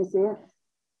here. Can you see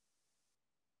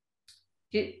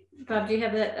it? Bob, do you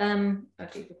have that?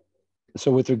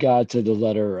 So with regard to the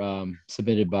letter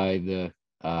submitted by the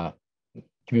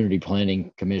Community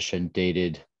Planning Commission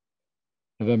dated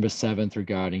November 7th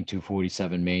regarding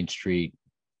 247 Main Street,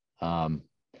 the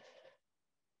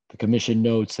commission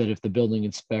notes that if the building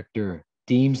inspector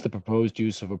deems the proposed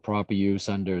use of a proper use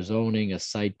under zoning, a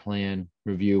site plan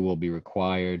review will be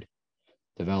required.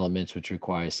 Developments which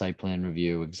require site plan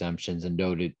review exemptions and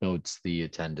notes the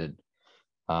attendant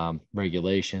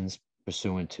regulations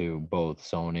pursuant to both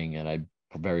zoning and I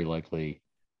very likely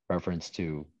reference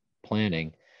to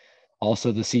planning.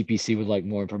 Also, the CPC would like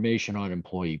more information on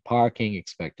employee parking,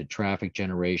 expected traffic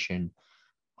generation,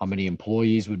 how many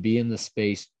employees would be in the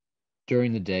space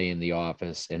during the day in the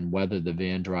office, and whether the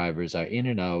van drivers are in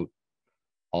and out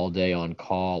all day on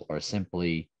call or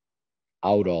simply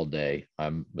out all day.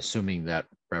 I'm assuming that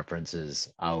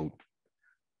references out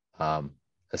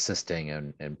assisting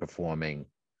and performing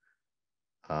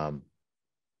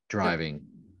driving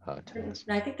tasks.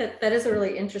 I think that is a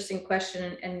really interesting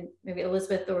question, and maybe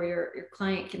Elizabeth or your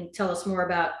client can tell us more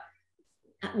about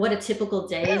what a typical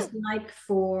day is like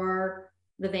for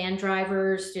the van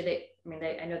drivers. Do they, I mean,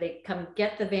 I know they come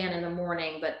get the van in the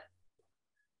morning, but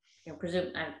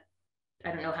presume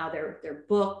I don't know how they're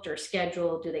booked or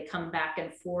scheduled. Do they come back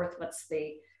and forth? What's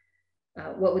the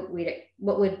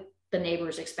what would the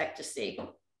neighbors expect to see?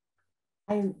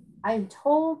 I'm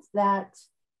told that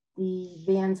the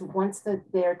vans, once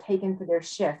they're taken for their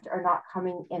shift, are not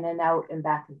coming in and out and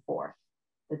back and forth,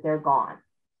 that they're gone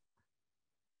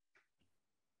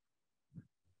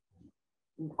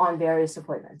on various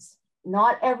appointments.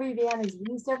 Not every van is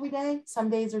used every day. Some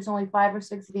days there's only 5 or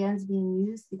 6 vans being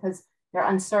used because they're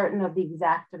uncertain of the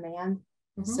exact demand.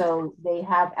 Mm-hmm. So they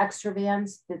have extra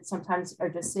vans that sometimes are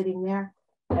just sitting there.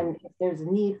 And if there's a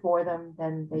need for them,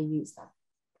 then they use them.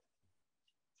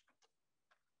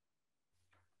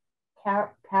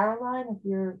 Caroline, if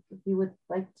you would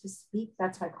like to speak,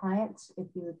 that's my client. If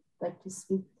you would like to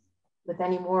speak with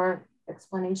any more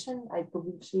explanation, I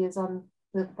believe she is on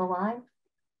the line.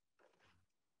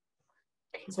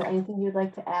 Is there anything you'd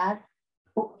like to add?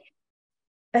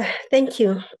 Thank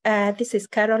you. This is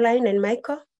Caroline and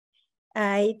Michael.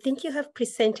 I think you have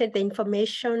presented the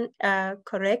information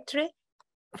correctly.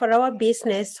 For our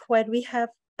business, where we have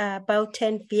about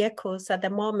 10 vehicles at the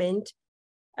moment,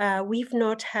 we've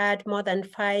not had more than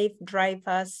 5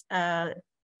 drivers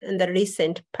in the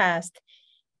recent past.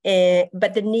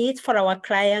 But the needs for our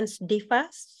clients differ.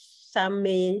 Some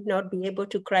may not be able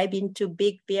to drive into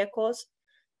big vehicles.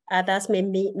 Others may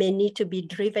need to be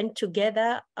driven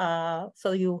together.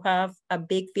 So you have a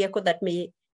big vehicle that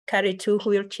may carry 2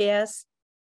 wheelchairs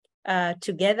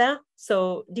together.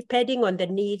 So depending on the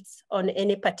needs on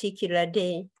any particular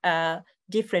day,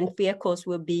 different vehicles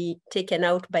will be taken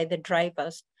out by the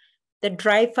drivers. The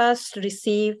drivers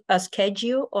receive a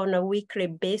schedule on a weekly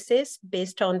basis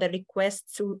based on the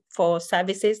requests for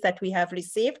services that we have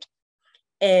received.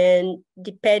 And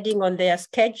depending on their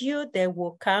schedule, they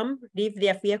will come, leave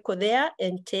their vehicle there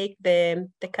and take the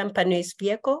company's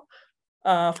vehicle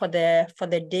for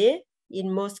the day.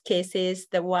 In most cases,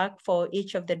 the work for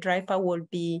each of the driver will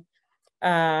be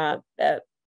at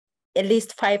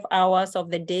least 5 hours of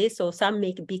the day. So some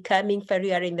may be coming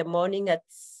very early in the morning at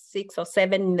 6 or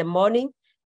 7 in the morning.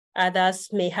 Others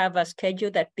may have a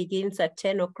schedule that begins at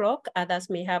 10 o'clock. Others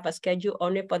may have a schedule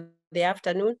only for the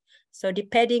afternoon. So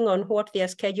depending on what their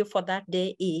schedule for that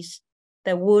day is,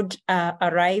 they would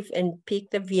arrive and pick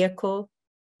the vehicle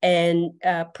and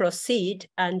proceed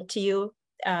until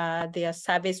their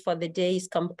service for the day is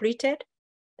completed,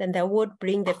 then they would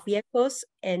bring the vehicles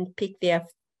and pick their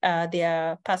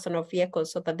personal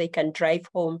vehicles so that they can drive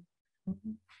home.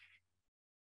 Mhm.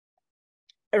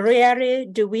 Rarely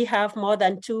do we have more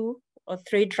than 2 or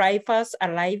 3 drivers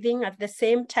arriving at the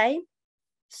same time.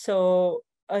 So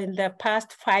in the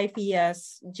past 5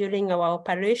 years during our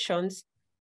operations,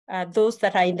 those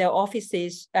that are in the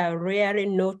offices rarely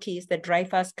notice the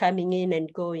drivers coming in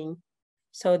and going.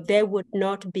 So there would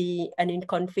not be an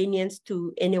inconvenience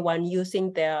to anyone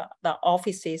using the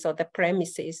offices or the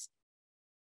premises.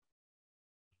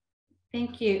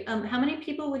 Thank you. How many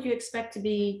people would you expect to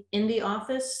be in the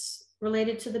office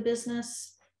related to the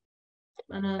business?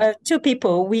 2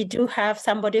 people. We do have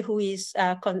somebody who is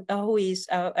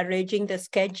arranging the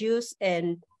schedules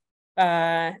and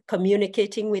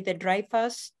communicating with the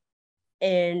drivers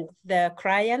and the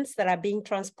clients that are being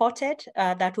transported.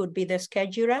 That would be the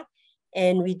scheduler.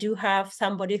 And we do have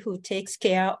somebody who takes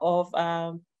care of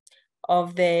the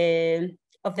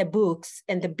books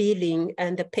and the billing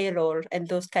and the payroll and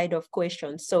those kind of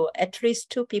questions. So at least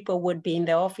 2 people would be in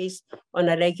the office on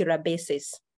a regular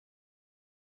basis.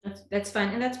 That's fine,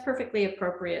 and that's perfectly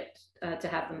appropriate to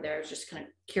have them there. I was just kind of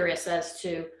curious as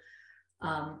to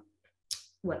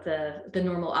what the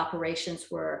normal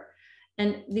operations were.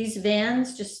 And these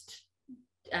vans, just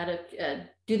out of,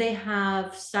 do they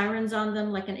have sirens on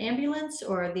them like an ambulance,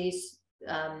 or are these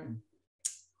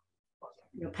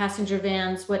passenger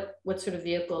vans? What sort of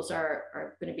vehicles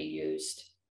are going to be used?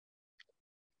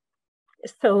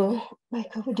 So,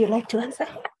 Michael, would you like to answer?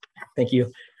 Thank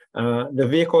you. The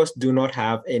vehicles do not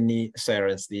have any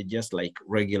sirens. They're just like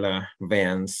regular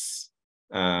vans,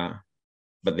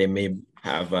 but they may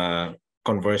have a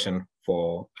conversion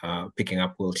for picking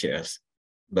up wheelchairs,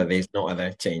 but there's no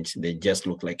other change. They just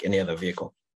look like any other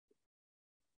vehicle.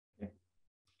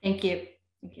 Thank you.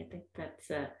 I think that's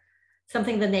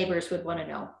something the neighbors would want to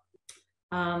know.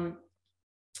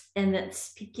 And then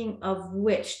speaking of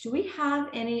which, do we have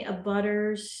any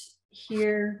abutters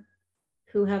here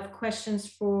who have questions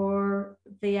for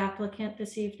the applicant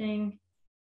this evening?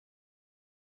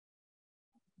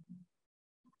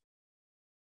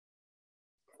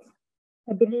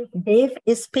 I believe Dave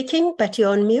is speaking, but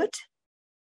you're on mute.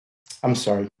 I'm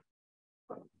sorry.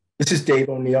 This is Dave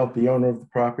O'Neill, the owner of the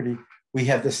property. We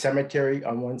have the cemetery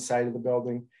on one side of the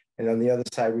building, and on the other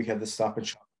side, we have the Stop and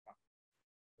Shop.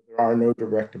 There are no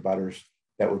direct abutters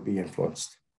that would be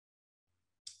influenced.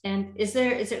 And is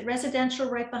it residential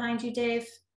right behind you, Dave?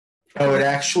 No, it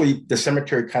actually, the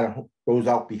cemetery kind of goes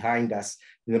out behind us,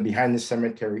 and then behind the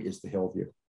cemetery is the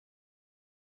Hillview.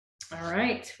 All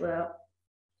right, well,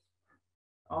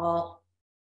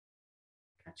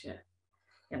 gotcha.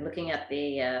 I'm looking at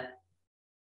the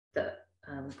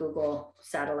Google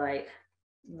satellite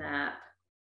map.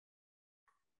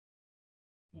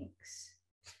 Thanks.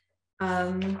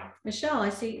 Michelle, I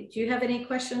see, do you have any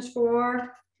questions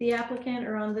for the applicant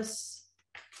or on this?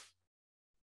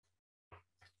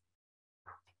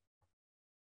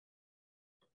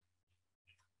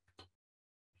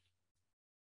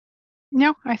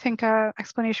 No, I think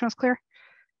explanation was clear.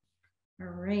 All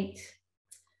right.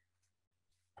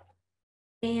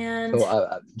 And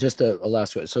So just a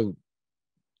last one. So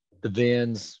the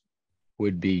vans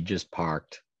would be just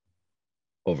parked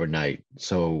overnight.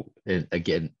 So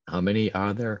again, how many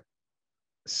are there?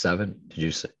 7? Did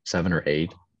you say 7 or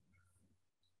 8?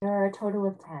 There are a total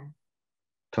of 10.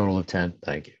 Total of 10.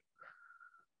 Thank you.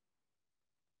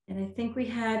 I think we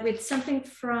had something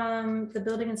from the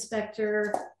building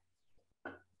inspector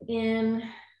in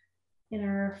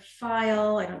our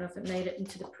file. I don't know if it made it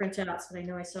into the printouts, but I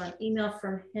know I saw an email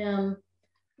from him.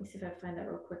 Let me see if I find that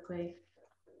real quickly.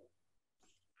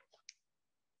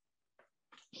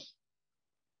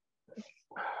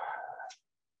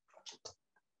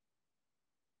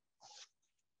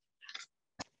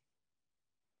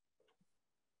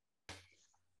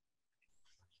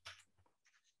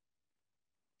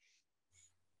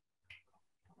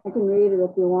 I can read it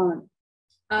if you want.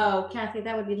 Oh, Kathy,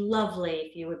 that would be lovely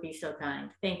if you would be so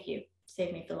kind. Thank you.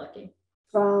 Save me for looking.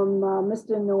 From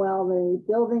Mr. Noel, the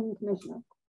building commissioner.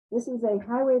 This is a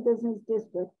highway business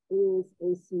district. It is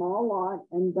a small lot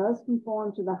and does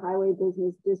conform to the highway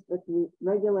business district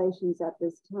regulations at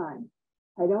this time.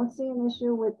 I don't see an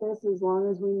issue with this as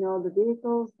long as we know the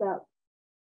vehicles that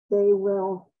they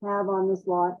will have on this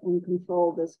lot and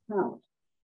control this count.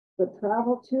 But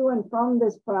travel to and from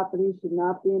this property should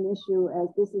not be an issue, as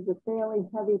this is a fairly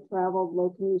heavy traveled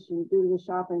location due to the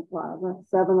shopping plaza,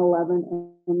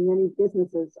 7-Eleven, and many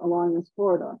businesses along this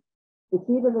corridor. The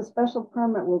key to the special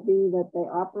permit will be that they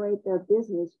operate their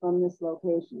business from this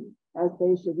location, as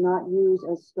they should not use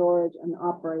as storage and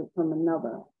operate from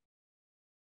another.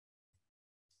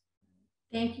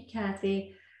 Thank you,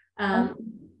 Kathy. And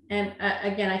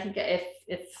again, I think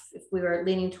if we were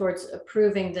leaning towards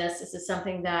approving this, this is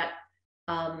something that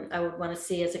I would want to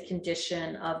see as a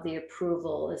condition of the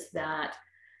approval, is that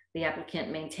the applicant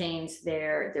maintains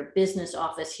their business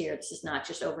office here. This is not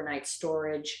just overnight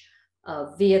storage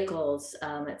of vehicles.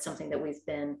 It's something that we've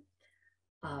been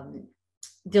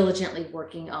diligently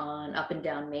working on up and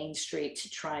down Main Street to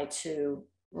try to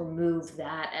remove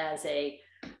that as a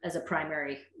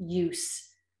primary use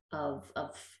of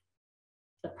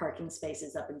the parking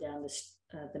spaces up and down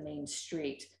the main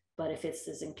street. But if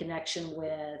it's in connection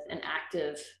with an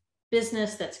active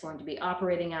business that's going to be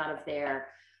operating out of there,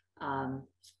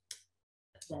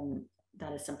 then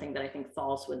that is something that I think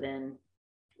falls within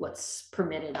what's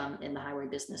permitted in the highway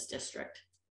business district.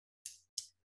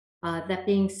 That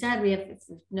being said, we have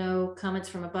no comments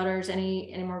from abutters.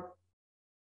 Any more?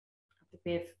 If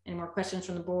we have any more questions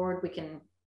from the board, we can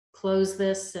close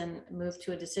this and move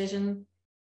to a decision.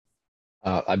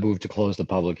 I move to close the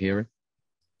public hearing.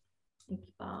 Thank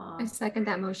you, Bob. I second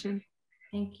that motion.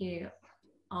 Thank you.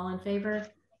 All in favor?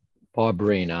 Bob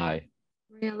Breen, aye.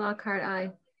 Maria Lockhart,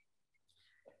 aye.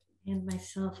 And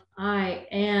myself, aye.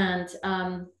 And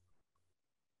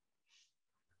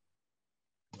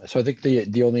so I think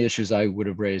the only issues I would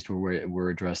have raised were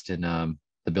addressed in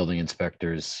the building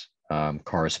inspector's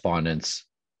correspondence,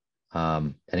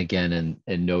 and again,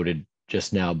 and noted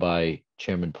just now by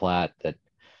Chairman Platt that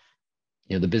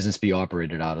the business be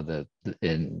operated out of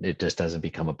and it just doesn't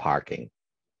become a parking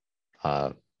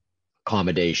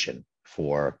accommodation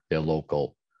for their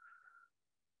local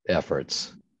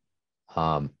efforts.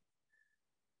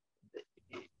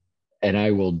 And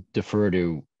I will defer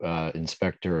to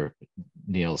Inspector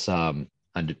Neal's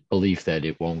belief that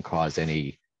it won't cause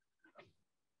any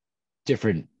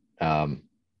different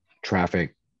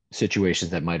traffic situations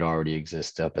that might already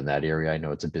exist up in that area. I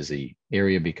know it's a busy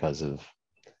area because of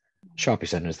shopping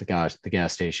centers, the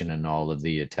gas station, and all of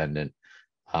the attendant,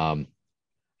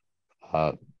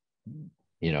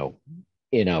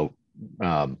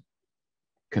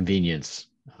 convenience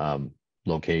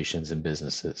locations and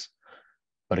businesses.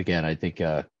 But again, I think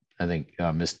to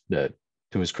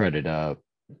his credit,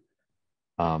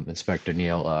 Inspector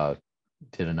Neal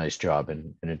did a nice job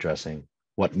in addressing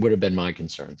what would have been my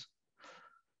concerns.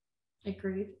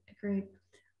 Agreed.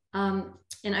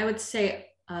 And I would say,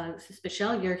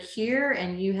 Michelle, you're here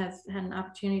and you have had an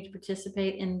opportunity to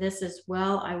participate in this as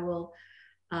well. I will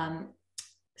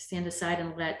stand aside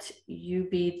and let you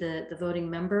be the voting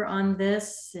member on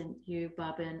this, and you,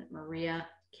 Bob and Maria,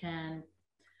 can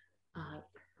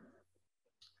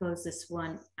close this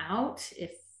one out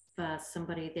if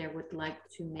somebody there would like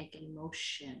to make a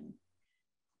motion.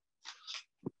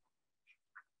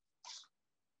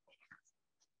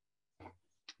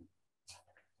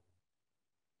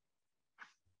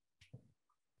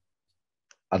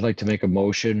 I'd like to make a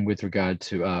motion with regard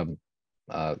to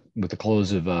with the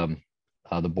close of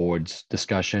the board's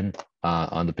discussion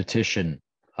on the petition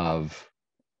of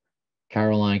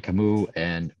Caroline Camus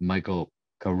and Michael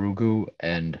Karugu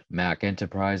and Mac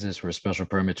Enterprises for a special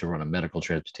permit to run a medical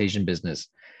transportation business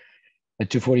at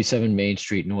 247 Main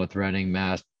Street, North Reading,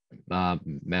 Mass.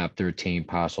 Map 13,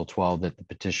 parcel 12, that the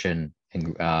petition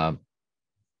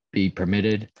be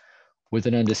permitted, with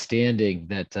an understanding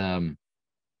that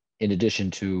in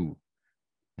addition to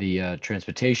the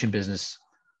transportation business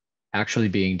actually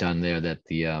being done there, that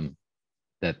the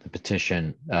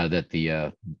petition that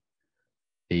the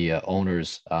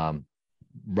owners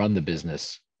run the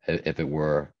business, if it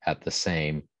were, at the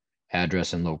same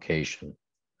address and location.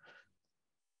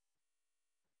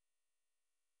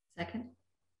 Second.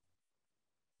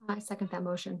 I second that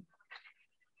motion.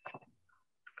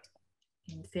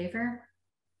 In favor?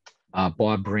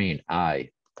 Bob Breen, aye.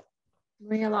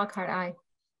 Maria Lockhart, aye.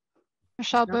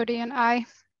 Michelle Bodian, aye.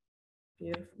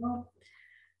 Beautiful.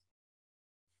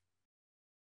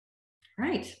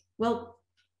 Right. Well,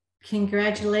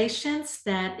 congratulations.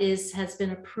 That has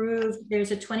been approved.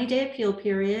 There's a 20-day appeal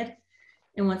period.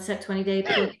 And once that 20-day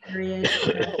appeal period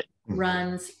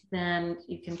runs, then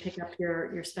you can pick up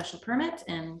your special permit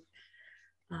and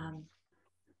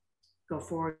go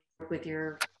forward with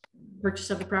your purchase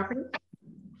of the property.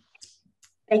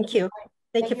 Thank you.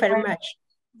 Thank you very much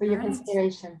for your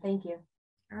consideration. Thank you.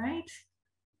 All right.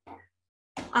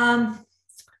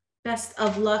 Best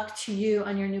of luck to you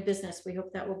on your new business. We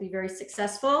hope that will be very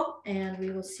successful, and we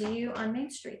will see you on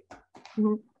Main Street.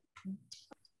 Mm-hmm.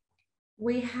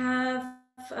 We have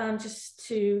just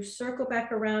to circle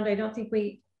back around, I don't think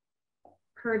we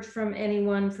heard from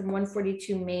anyone from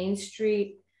 142 Main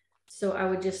Street. So I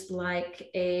would just like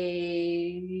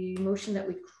a motion that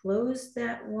we close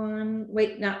that one.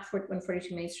 Wait, not for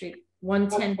 142 Main Street,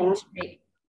 110 Main Street.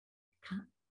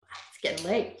 It's getting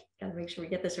late. Gotta make sure we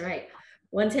get this right.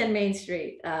 110 Main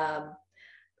Street.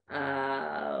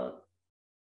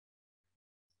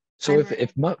 So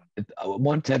if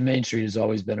 110 Main Street has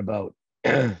always been about,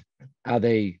 have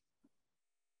they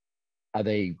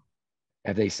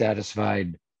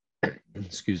satisfied,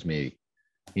 excuse me,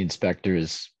 the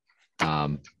inspectors,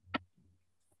 the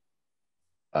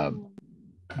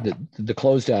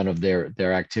close down of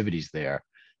their activities there,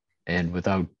 and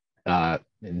without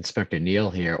Inspector Neal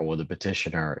here or the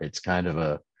petitioner, it's kind of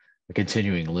a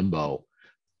continuing limbo.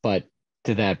 But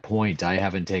to that point, I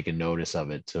haven't taken notice of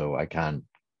it, so I can't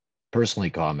personally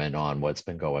comment on what's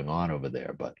been going on over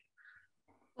there. But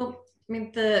well, I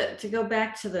mean, to go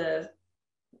back to the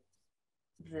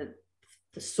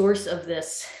source of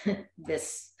this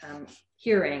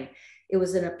hearing, it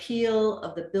was an appeal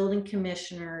of the building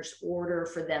commissioner's order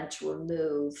for them to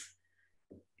remove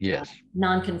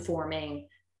non-conforming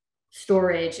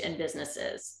storage and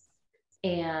businesses.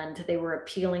 And they were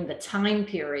appealing the time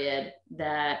period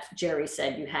that Jerry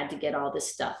said you had to get all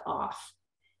this stuff off.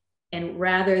 And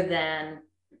rather than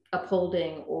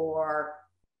upholding or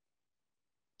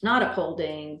not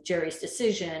upholding Jerry's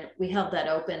decision, we held that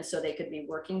open so they could be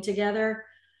working together.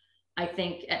 I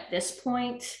think at this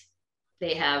point,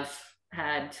 they have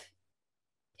had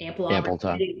ample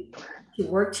opportunity to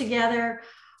work together.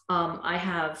 I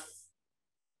have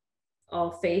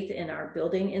all faith in our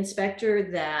building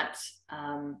inspector that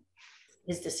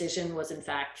his decision was in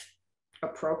fact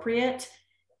appropriate.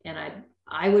 And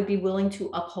I would be willing to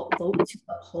uphold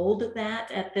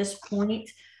that at this point.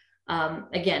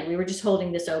 Again, we were just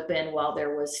holding this open while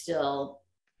there was still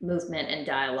movement and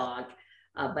dialogue.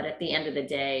 But at the end of the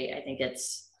day, I think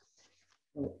it's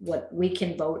what we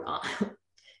can vote on.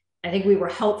 I think we were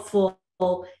helpful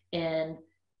in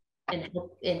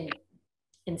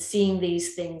seeing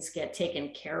these things get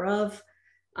taken care of.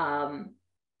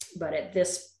 But at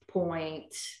this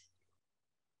point,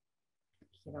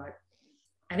 you know,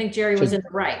 I think Jerry was in the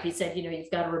right. He said, you know, you've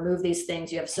got to remove these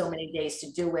things. You have so many days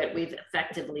to do it. We've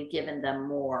effectively given them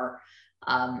more.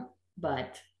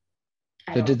 But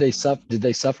so did they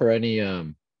suffer any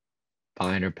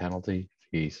fine or penalty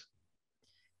fees?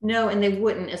 No, and they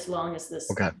wouldn't as long as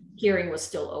this hearing was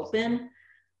still open.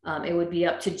 It would be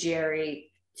up to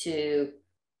Jerry to,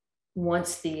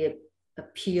 once this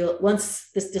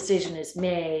decision is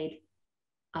made,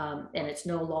 and it's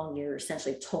no longer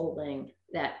essentially tolling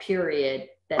that period,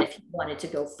 that if he wanted to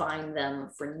go fine them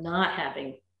for not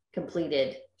having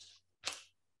completed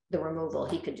the removal,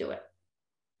 he could do it.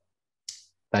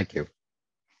 Thank you.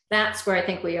 That's where I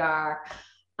think we are.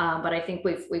 But I think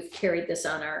we've carried this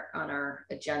on our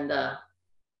agenda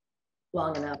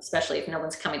long enough, especially if no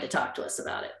one's coming to talk to us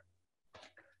about it.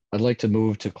 I'd like to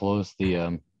move to close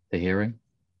the hearing.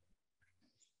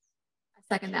 I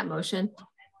second that motion.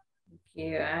 Thank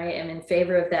you. I am in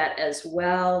favor of that as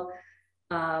well.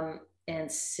 And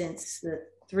since the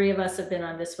three of us have been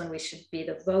on this one, we should be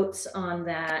the votes on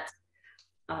that.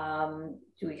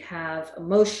 Do we have a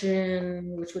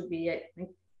motion, which would be, I think,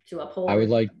 to uphold? I would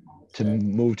like to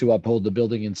move to uphold the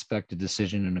building inspector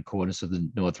decision in accordance with the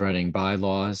North Reading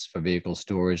bylaws for vehicle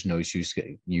storage, no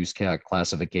use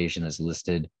classification as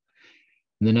listed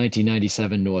in the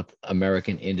 1997 North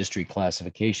American Industry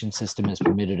Classification System is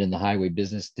permitted in the Highway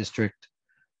Business District,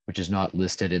 which is not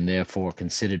listed and therefore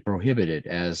considered prohibited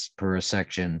as per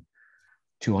section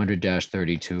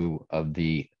 200-32 of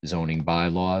the zoning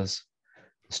bylaws.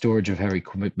 Storage of heavy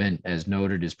equipment, as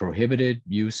noted, is prohibited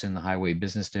use in the Highway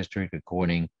Business District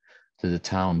according to the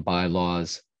town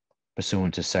bylaws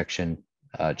pursuant to section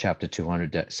chapter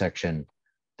 200, section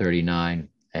 39.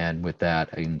 And with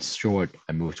that, in short,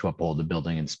 I move to uphold the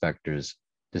building inspector's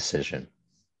decision.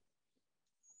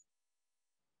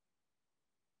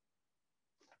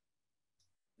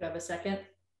 Do I have a second?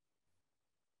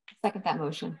 Second that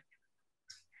motion.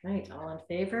 All right, all in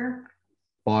favor?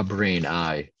 Bob Breen,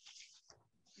 aye.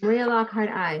 Maria Lockhart,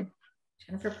 aye.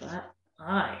 Jennifer Platt,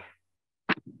 aye.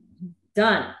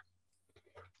 Done.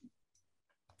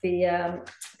 I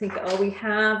think all we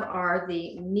have are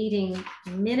the meeting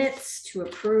minutes to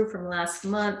approve from last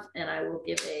month, and I will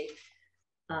give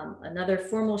another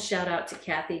formal shout out to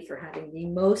Kathy for having the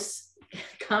most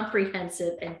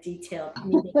comprehensive and detailed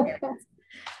meeting minutes.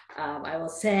 I will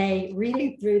say,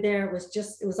 reading through there was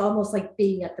it was almost like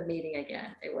being at the meeting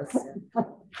again. It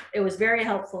was very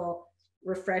helpful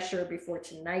refresher before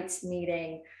tonight's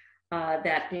meeting.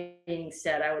 That being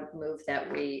said, I would move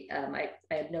that we, I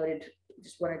had noted,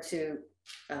 just wanted to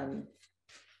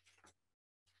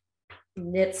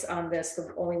nits on this.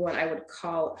 The only one I would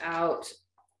call out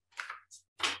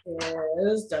is,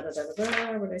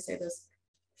 what did I say this?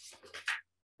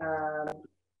 I've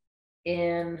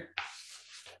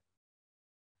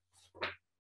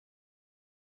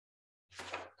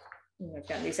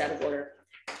gotten these out of order.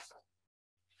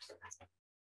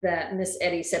 That Miss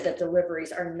Eddy said that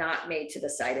deliveries are not made to the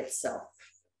site itself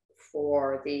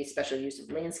for the special use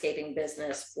of landscaping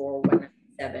business for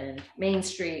 107 Main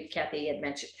Street. Kathy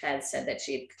had said that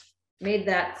she had made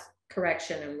that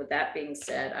correction, and with that being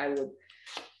said, I would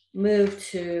move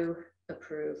to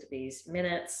approve these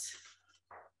minutes.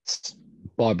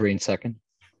 Bob Breen, second.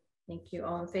 Thank you.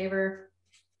 All in favor?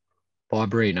 Bob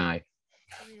Breen, aye.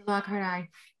 Lockhart, aye.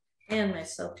 And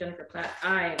myself, Jennifer Platt,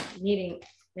 aye. Meeting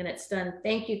minutes done.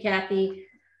 Thank you, Kathy.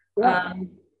 Yeah.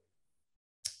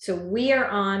 So we are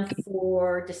on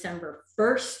for December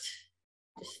 1st,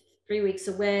 just 3 weeks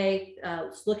away.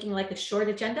 It's looking like a short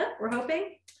agenda, we're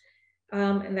hoping.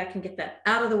 And that can get that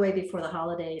out of the way before the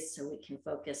holidays so we can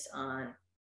focus on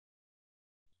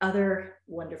other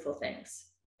wonderful things.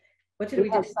 What did we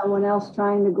have do? Someone else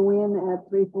trying to go in at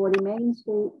 340 Main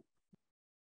Street.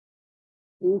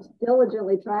 He's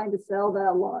diligently trying to sell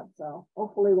that lot, so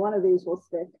hopefully one of these will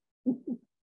stick.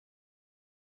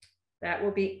 That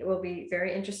will be, we'll be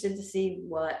very interested to see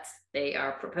what they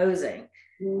are proposing.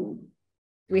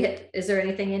 Is there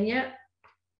anything in yet?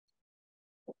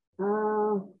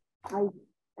 I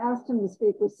asked him to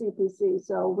speak with CPC,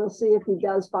 so we'll see if he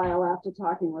does file after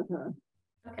talking with her.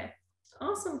 Okay,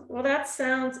 awesome. Well, that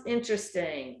sounds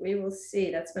interesting. We will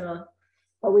see. That's been a.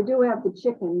 But we do have the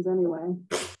chickens anyway.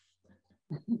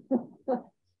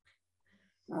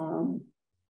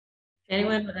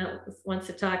 Anyone wants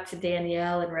to talk to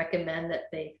Danielle and recommend that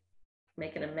they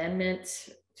make an amendment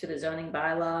to the zoning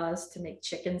bylaws to make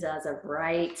chickens as of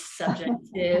right, subject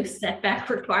to setback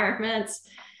requirements.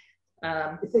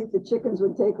 I think the chickens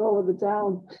would take over the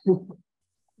town.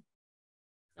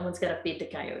 Someone's got to feed the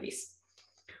coyotes.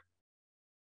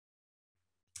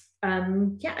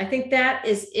 Yeah, I think that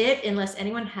is it, unless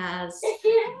anyone has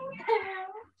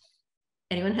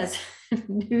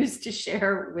news to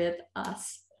share with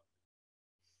us.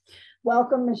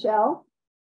 Welcome, Michelle.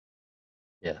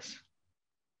 Yes.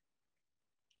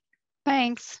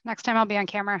 Thanks. Next time I'll be on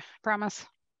camera, promise.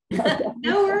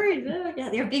 No worries. Yeah,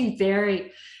 they're being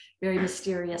very, very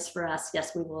mysterious for us.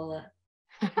 Yes, we will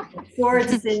look forward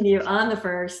to seeing you on the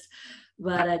 1st.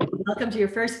 But welcome to your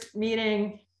first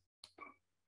meeting.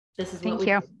 This is Thank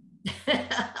you.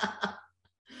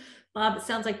 Bob, it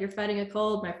sounds like you're fighting a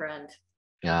cold, my friend.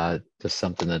 Yeah, just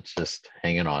something that's just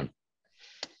hanging on.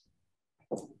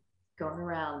 Going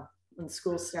around when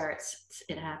school starts,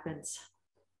 it happens.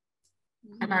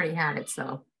 I've already had it,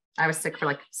 so I was sick for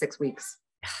like 6 weeks.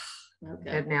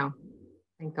 Okay. Good now,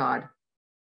 thank God.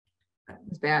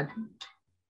 It's bad.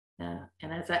 Yeah,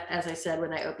 and as I said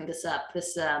when I opened this up,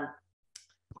 this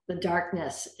the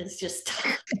darkness is just.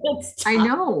 I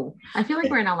know. I feel like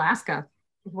we're in Alaska.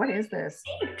 What is this?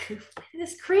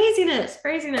 This craziness.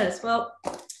 Well,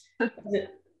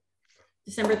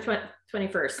 December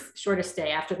 21st, shortest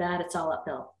day. After that, it's all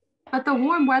uphill. But the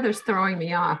warm weather's throwing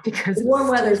me off because the warm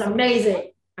weather's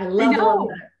amazing. I love the warm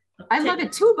weather. I love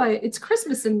it too, but it's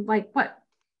Christmas in like what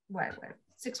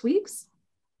 6 weeks?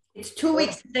 It's 2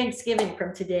 weeks to Thanksgiving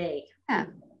from today. Yeah.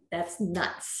 That's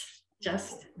nuts.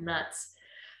 Just nuts.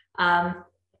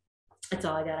 That's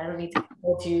all I got. I don't need to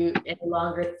hold you any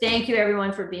longer. Thank you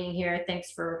everyone for being here.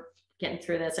 Thanks for getting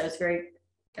through this. I was very,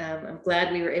 I'm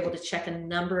glad we were able to check a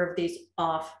number of these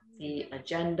off the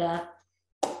agenda.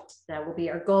 That will be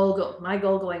our goal. My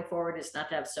goal going forward is not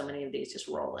to have so many of these just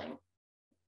rolling.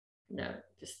 No,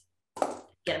 just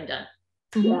get them done.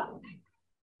 Yeah.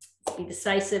 Be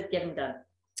decisive, get them done.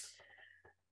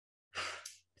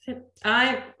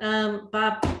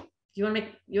 Bob, you want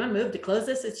to move to close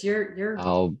this? It's your.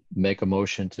 I'll make a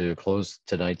motion to close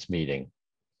tonight's meeting.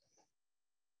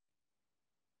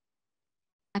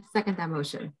 I second that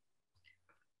motion.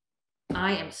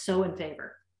 I am so in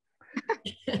favor.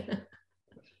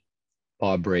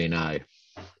 Bob Breen, aye.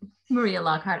 Maria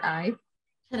Lockhart, aye.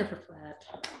 Jennifer Platt,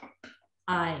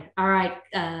 aye. All right.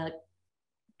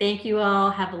 Thank you all.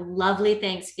 Have a lovely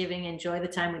Thanksgiving. Enjoy the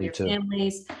time with your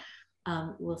families.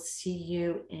 We'll see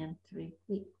you in 3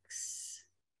 weeks.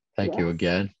 Thank you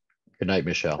again. Good night,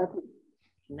 Michelle. Good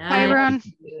night. Bye, everyone.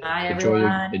 Bye,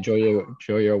 everyone. Enjoy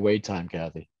your away time,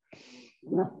 Kathy.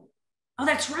 Oh,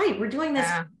 that's right. We're doing this,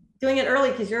 doing it early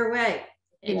because you're away.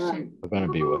 We're gonna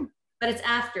be away. But it's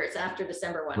after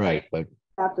December 1. Right, but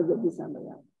after the December,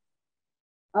 yeah.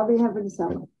 I'll be happy to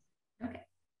sell it. Okay.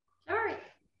 All right.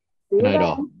 See you Good night, then.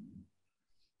 all.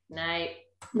 Night.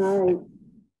 Night.